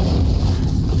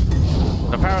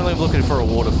 Apparently I'm looking for a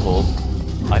waterfall.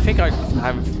 I think I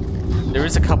have... There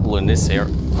is a couple in this area,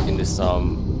 in this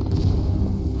level.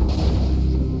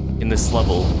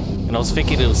 And I was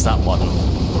thinking it was that one.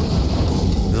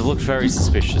 It looked very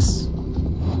suspicious.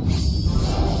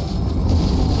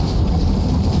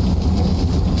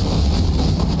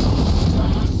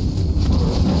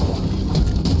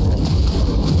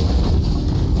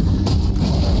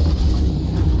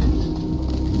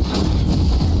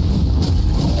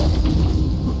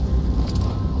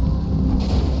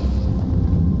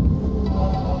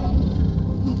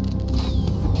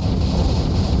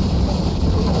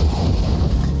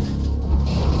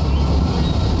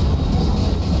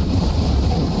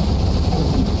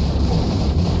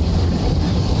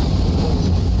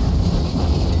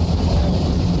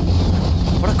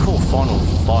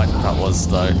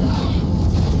 Though.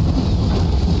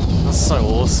 That's so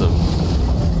awesome.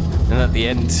 And at the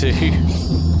end too,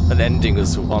 that ending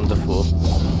was wonderful.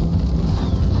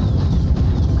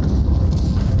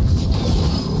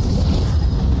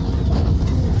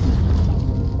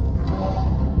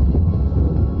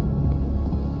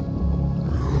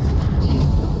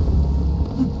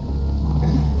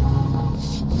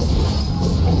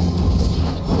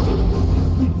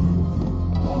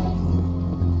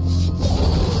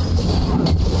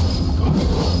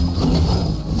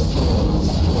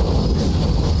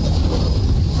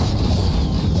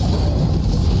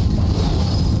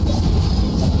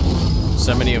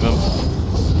 many of them.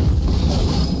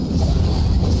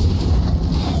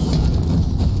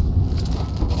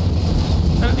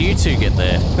 How did you two get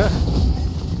there?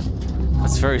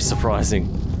 That's very surprising.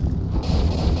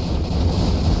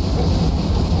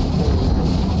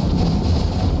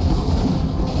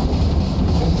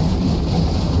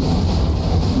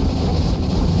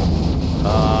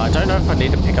 I don't know if I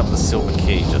need to pick up the silver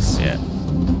key just yet.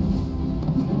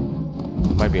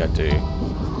 Maybe I do.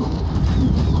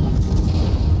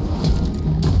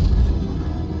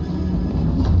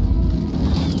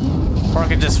 Or I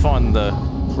could just find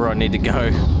where I need to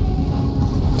go.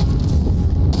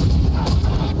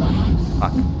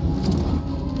 Fuck.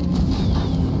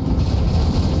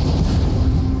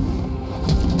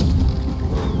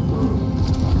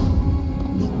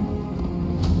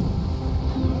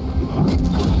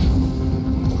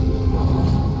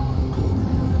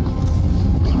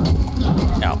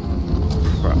 Ow.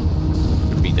 Bro.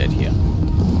 Could be dead here.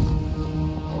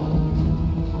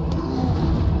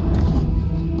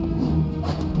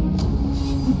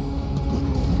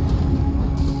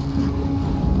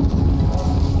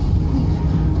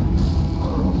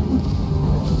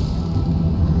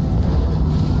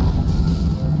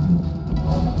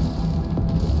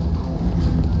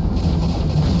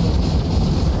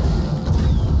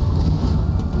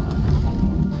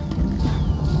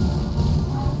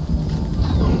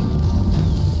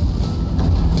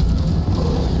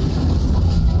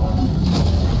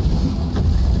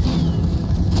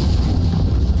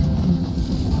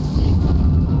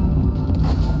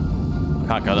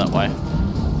 Can't go that way.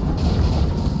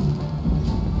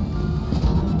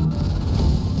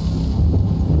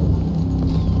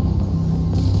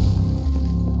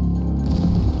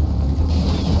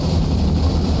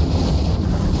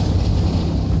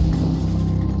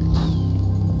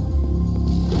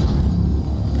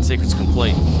 Secret's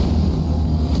complete.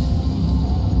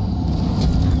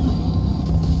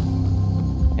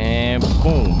 And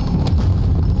boom.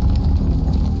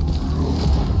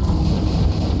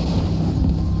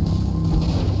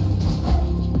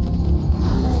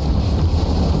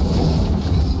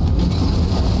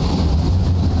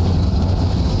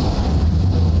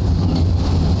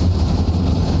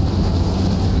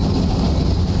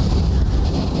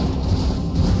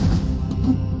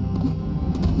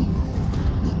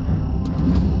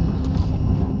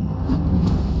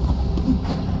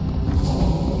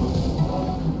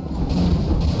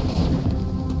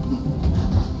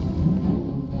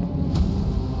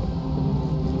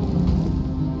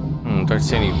 Don't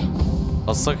see any. I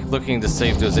was looking to see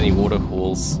if there was any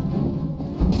waterfalls.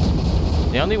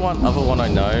 The only other one I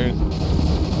know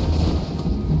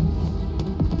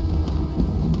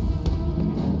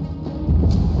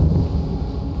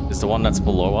is the one that's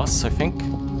below us, I think.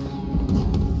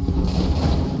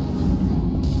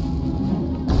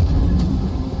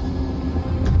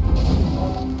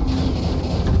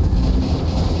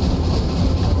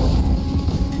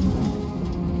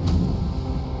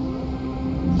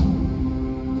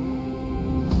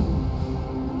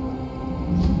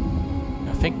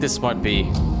 I think this might be,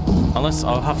 unless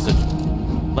I'll have to,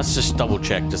 let's just double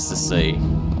check just to see.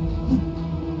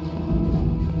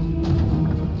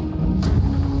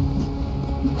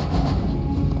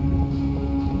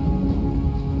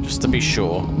 Just to be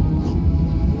sure.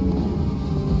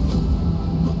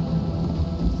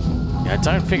 Yeah, I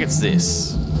don't think it's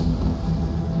this.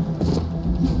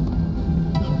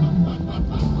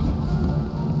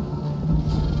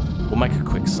 We'll make a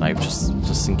quick save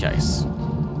just in case.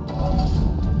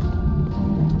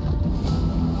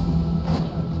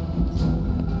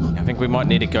 I think we might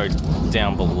need to go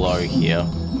down below here.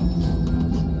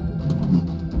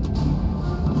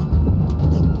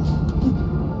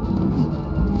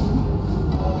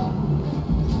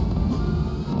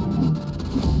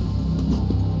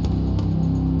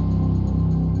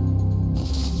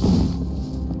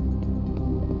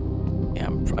 Yeah,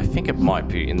 I think it might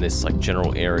be in this like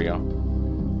general area.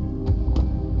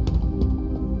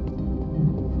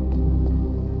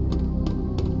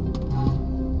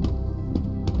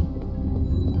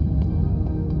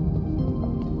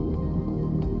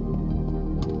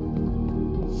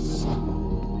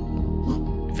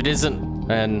 If it isn't,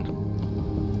 then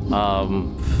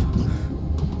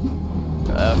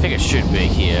I think it should be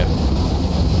here.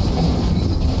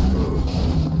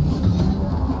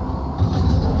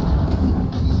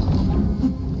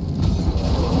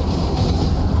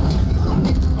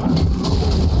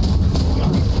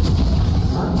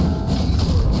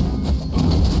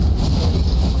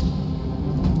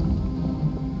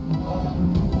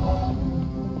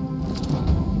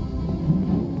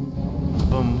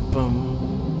 Boom, boom,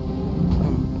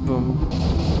 boom, boom.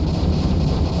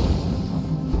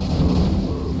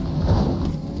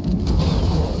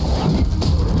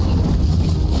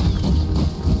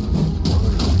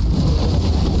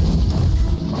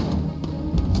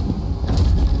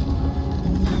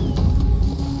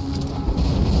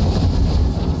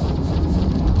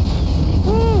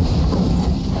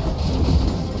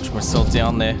 still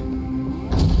down there.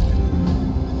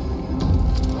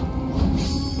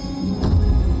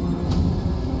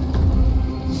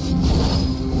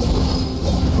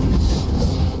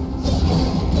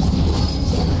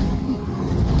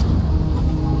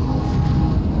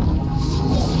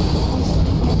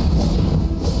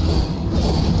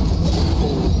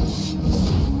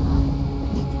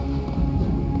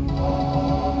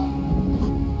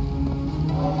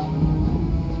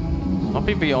 Might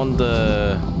be beyond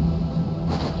the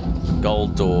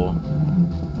gold door,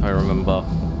 if I remember.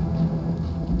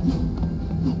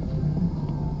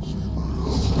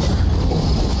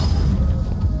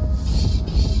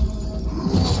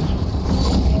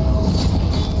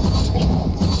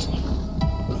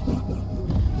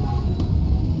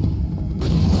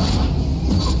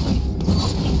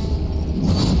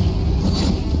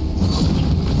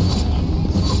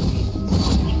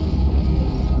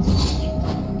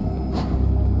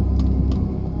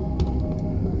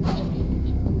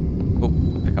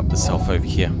 Over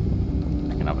here.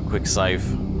 I can have a quick save.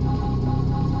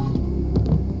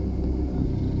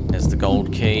 There's the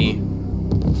gold key. We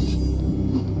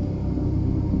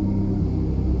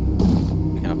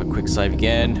can have a quick save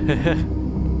again.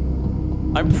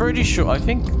 I'm pretty sure, I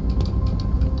think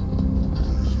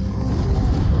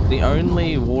the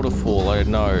only waterfall I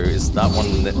know is that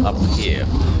one up here.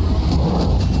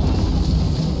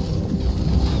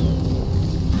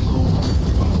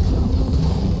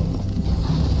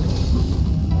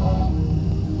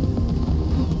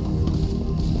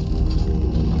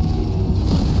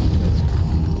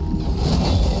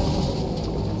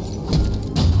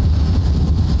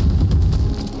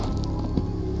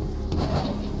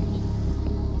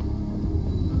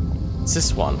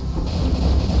 This one.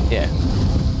 Yeah.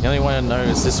 The only one I know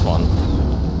is this one.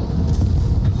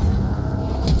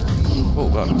 Oh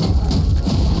god.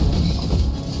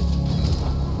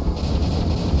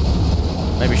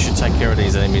 Maybe we should take care of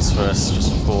these enemies first,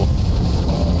 just before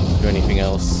we do anything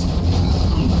else.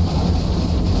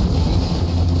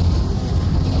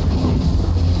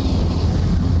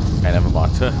 Okay, never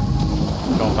mind.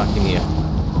 Going back in here.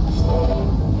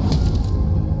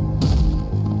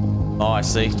 Oh, I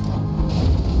see.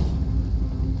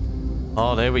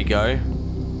 Oh, there we go.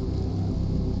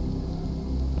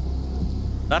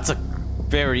 That's a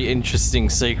very interesting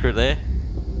secret there.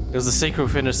 There's a secret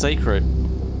within a secret.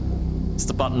 It's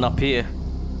the button up here.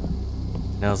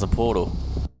 Now there's a portal.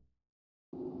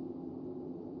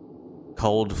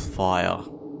 Cold fire.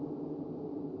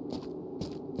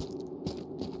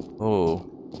 Oh.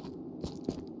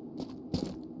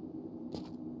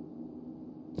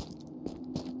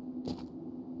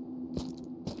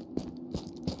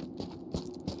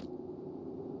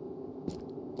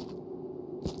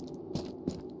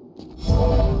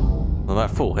 Well,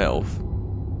 at full health.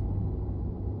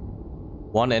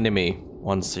 One enemy,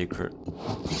 one secret.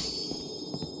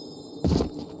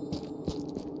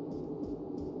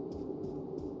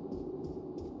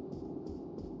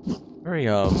 Very,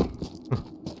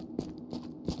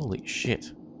 holy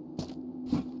shit.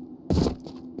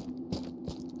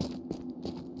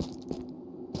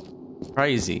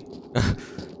 Crazy.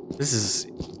 This is...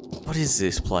 What is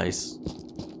this place?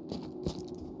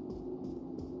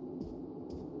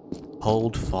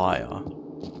 Cold fire.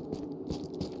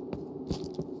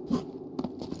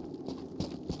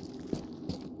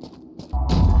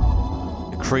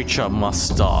 The creature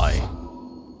must die.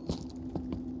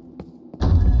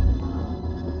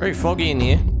 Very foggy in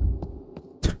here.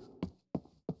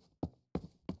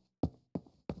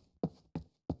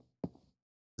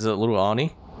 Is it a little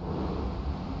Arnie?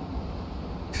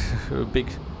 A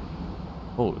big...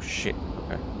 Oh shit,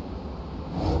 okay.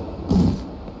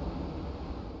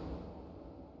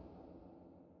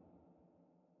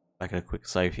 Back at a quick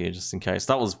save here just in case.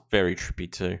 That was very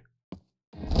trippy too.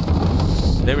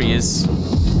 There he is.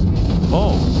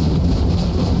 Oh!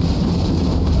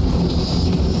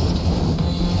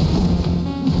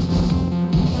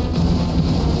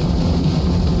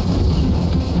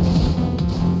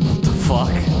 What the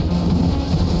fuck?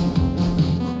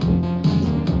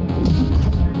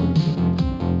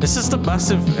 This is the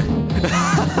massive...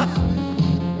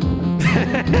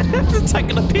 They're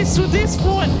taking a piss with this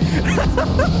one!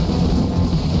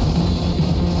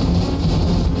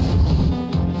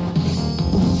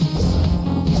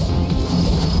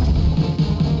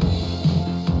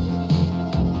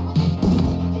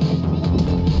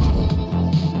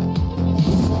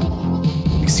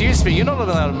 Excuse me, you're not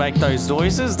allowed to make those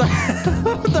noises.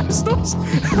 Those noises.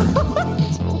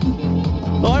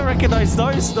 I recognize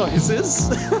those noises.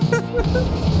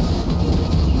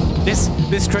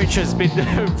 This creature's been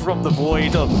from the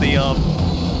void of the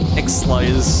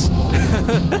X-Slayers.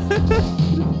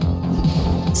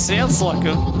 Sounds like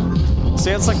a...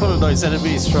 Sounds like one of those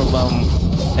enemies from,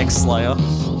 X-Slayer.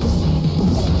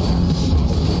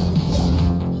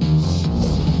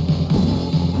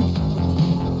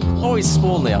 Oh, he's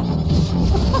small now.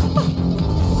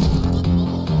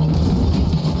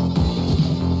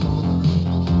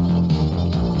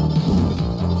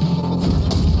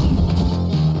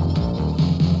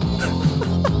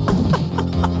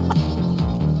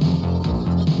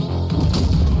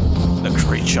 The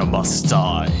creature must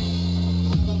die.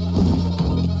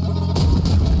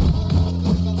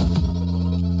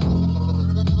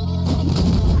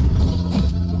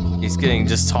 He's getting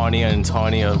just tinier and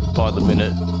tinier by the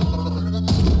minute.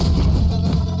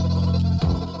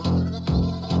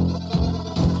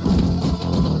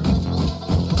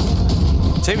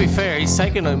 To be fair, he's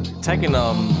taken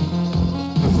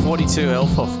 42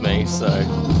 health off me, so...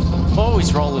 Oh,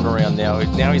 he's rolling around now.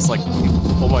 Now he's like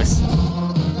almost...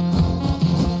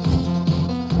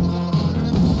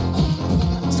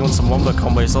 He's doing some wombo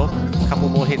combos off. A couple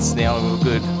more hits now and we're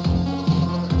good.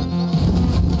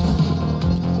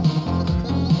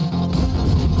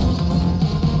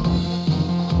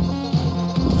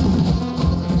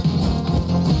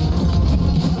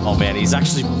 Oh man, he's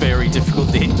actually very difficult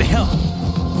to hit now.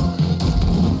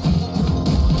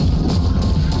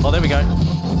 Oh, there we go.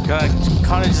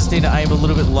 Kind of just need to aim a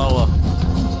little bit lower.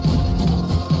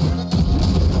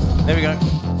 There we go.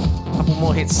 A couple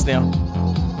more hits now.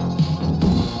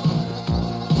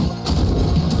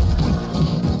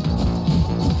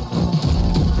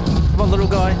 Come on, little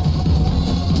guy.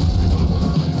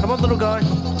 Come on, little guy.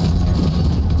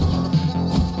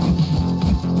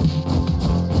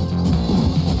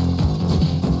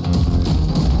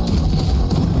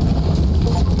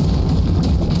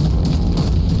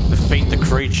 Defeat the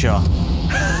creature.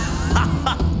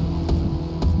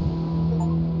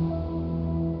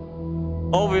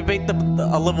 Oh, we beat the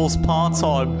levels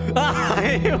part-time.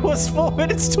 It was 4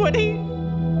 minutes 20.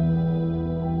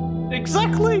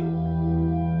 Exactly.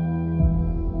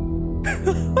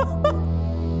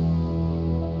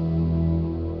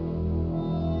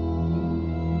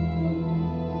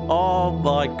 Oh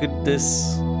my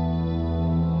goodness.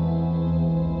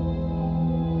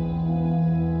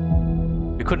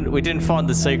 We didn't find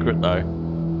the secret though.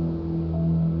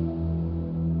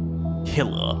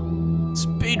 Killer,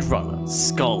 speedrunner,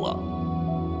 scholar,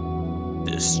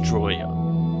 destroyer.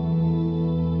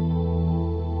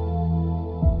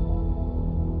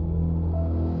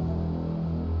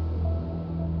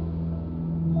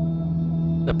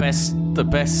 The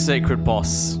best secret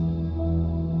boss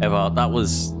ever. That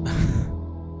was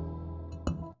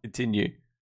continue.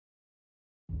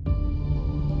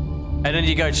 And then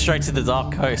you go straight to the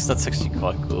Dark Coast. That's actually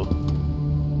quite cool.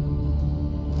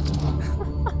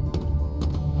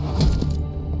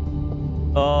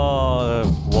 Oh,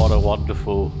 what a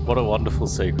wonderful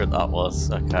secret that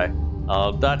was. Okay,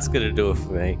 that's gonna do it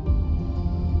for me.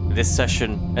 This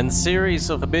session and series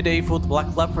of Medieval the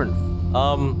Black Labyrinth.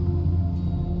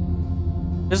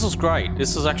 This was great.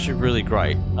 This was actually really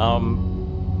great.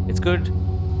 It's good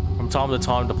from time to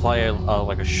time to play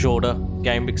like a shorter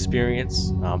game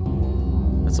experience.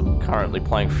 As I'm currently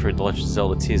playing through The Legend of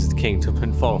Zelda Tears of the Kingdom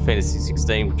and Final Fantasy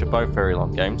 16, which are both very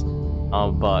long games.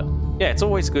 But yeah, it's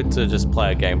always good to just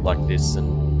play a game like this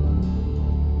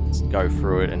and just go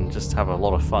through it and just have a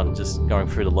lot of fun just going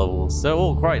through the levels. They're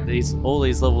all great. All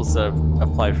these levels that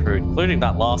I've played through, including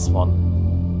that last one.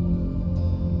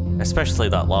 Especially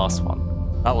that last one.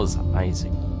 That was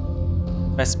amazing.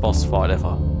 Best boss fight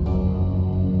ever.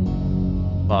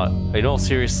 But in all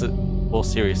serious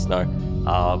note,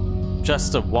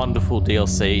 just a wonderful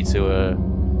DLC to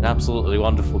an absolutely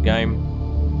wonderful game.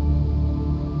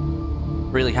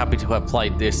 Really happy to have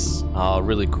played this.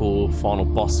 Really cool final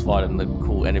boss fight and the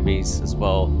cool enemies as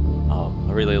well.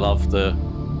 I really love the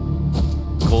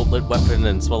gauntlet weapon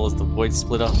as well as the void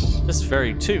splitter. Just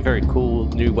two very cool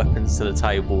new weapons to the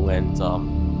table, and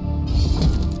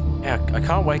yeah, I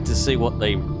can't wait to see what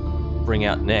they bring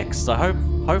out next.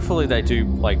 Hopefully they do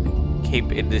like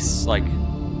keep in this like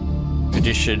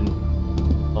tradition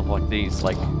of like these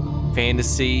like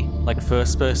fantasy like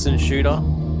first-person shooter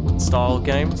style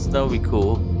games. That would be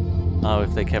cool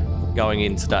if they kept going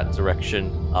into that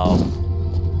direction.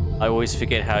 I always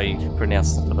forget how you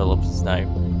pronounce the developer's name.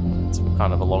 It's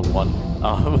kind of a long one.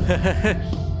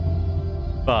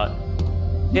 But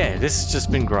yeah, this has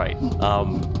just been great.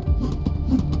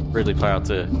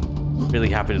 Really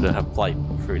happy to have played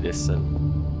through this,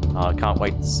 and I can't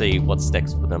wait to see what's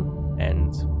next for them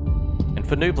and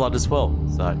for New Blood as well.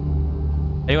 So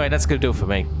anyway, that's gonna do it for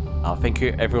me. Thank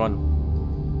you everyone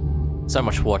so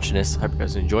much for watching this. Hope you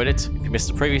guys enjoyed it. If you missed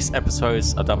the previous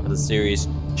episodes I've done for the series,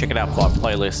 check it out via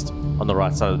playlist on the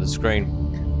right side of the screen.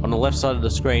 On the left side of the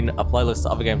screen, a playlist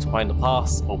of other games played in the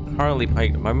past or currently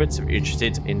playing at the moment. So if you're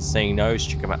interested in seeing those,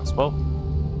 check them out as well.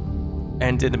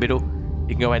 And in the middle,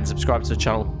 you can go ahead and subscribe to the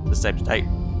channel to stay up to date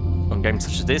on games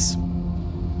such as this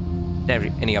and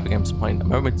any other games playing at the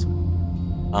moment.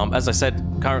 As I said,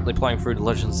 currently playing through The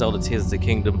Legend of Zelda Tears of the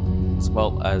Kingdom as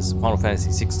well as Final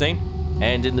Fantasy 16.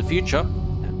 And in the future,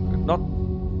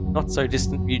 not so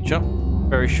distant future,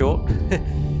 very short,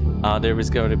 there is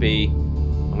going to be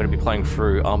I'm going to be playing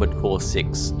through Armored Core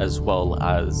 6 as well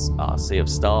as Sea of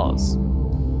Stars.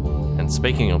 And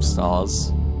speaking of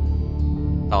stars,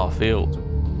 Starfield.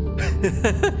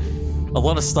 A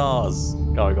lot of stars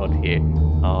going on here,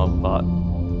 but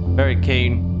very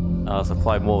keen to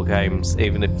play more games,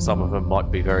 even if some of them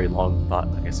might be very long, but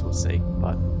I guess we'll see.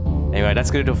 But anyway,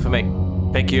 that's going to do it for me.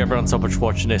 Thank you everyone so much for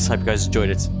watching this. Hope you guys enjoyed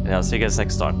it, and I'll see you guys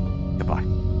next time.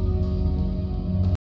 Goodbye.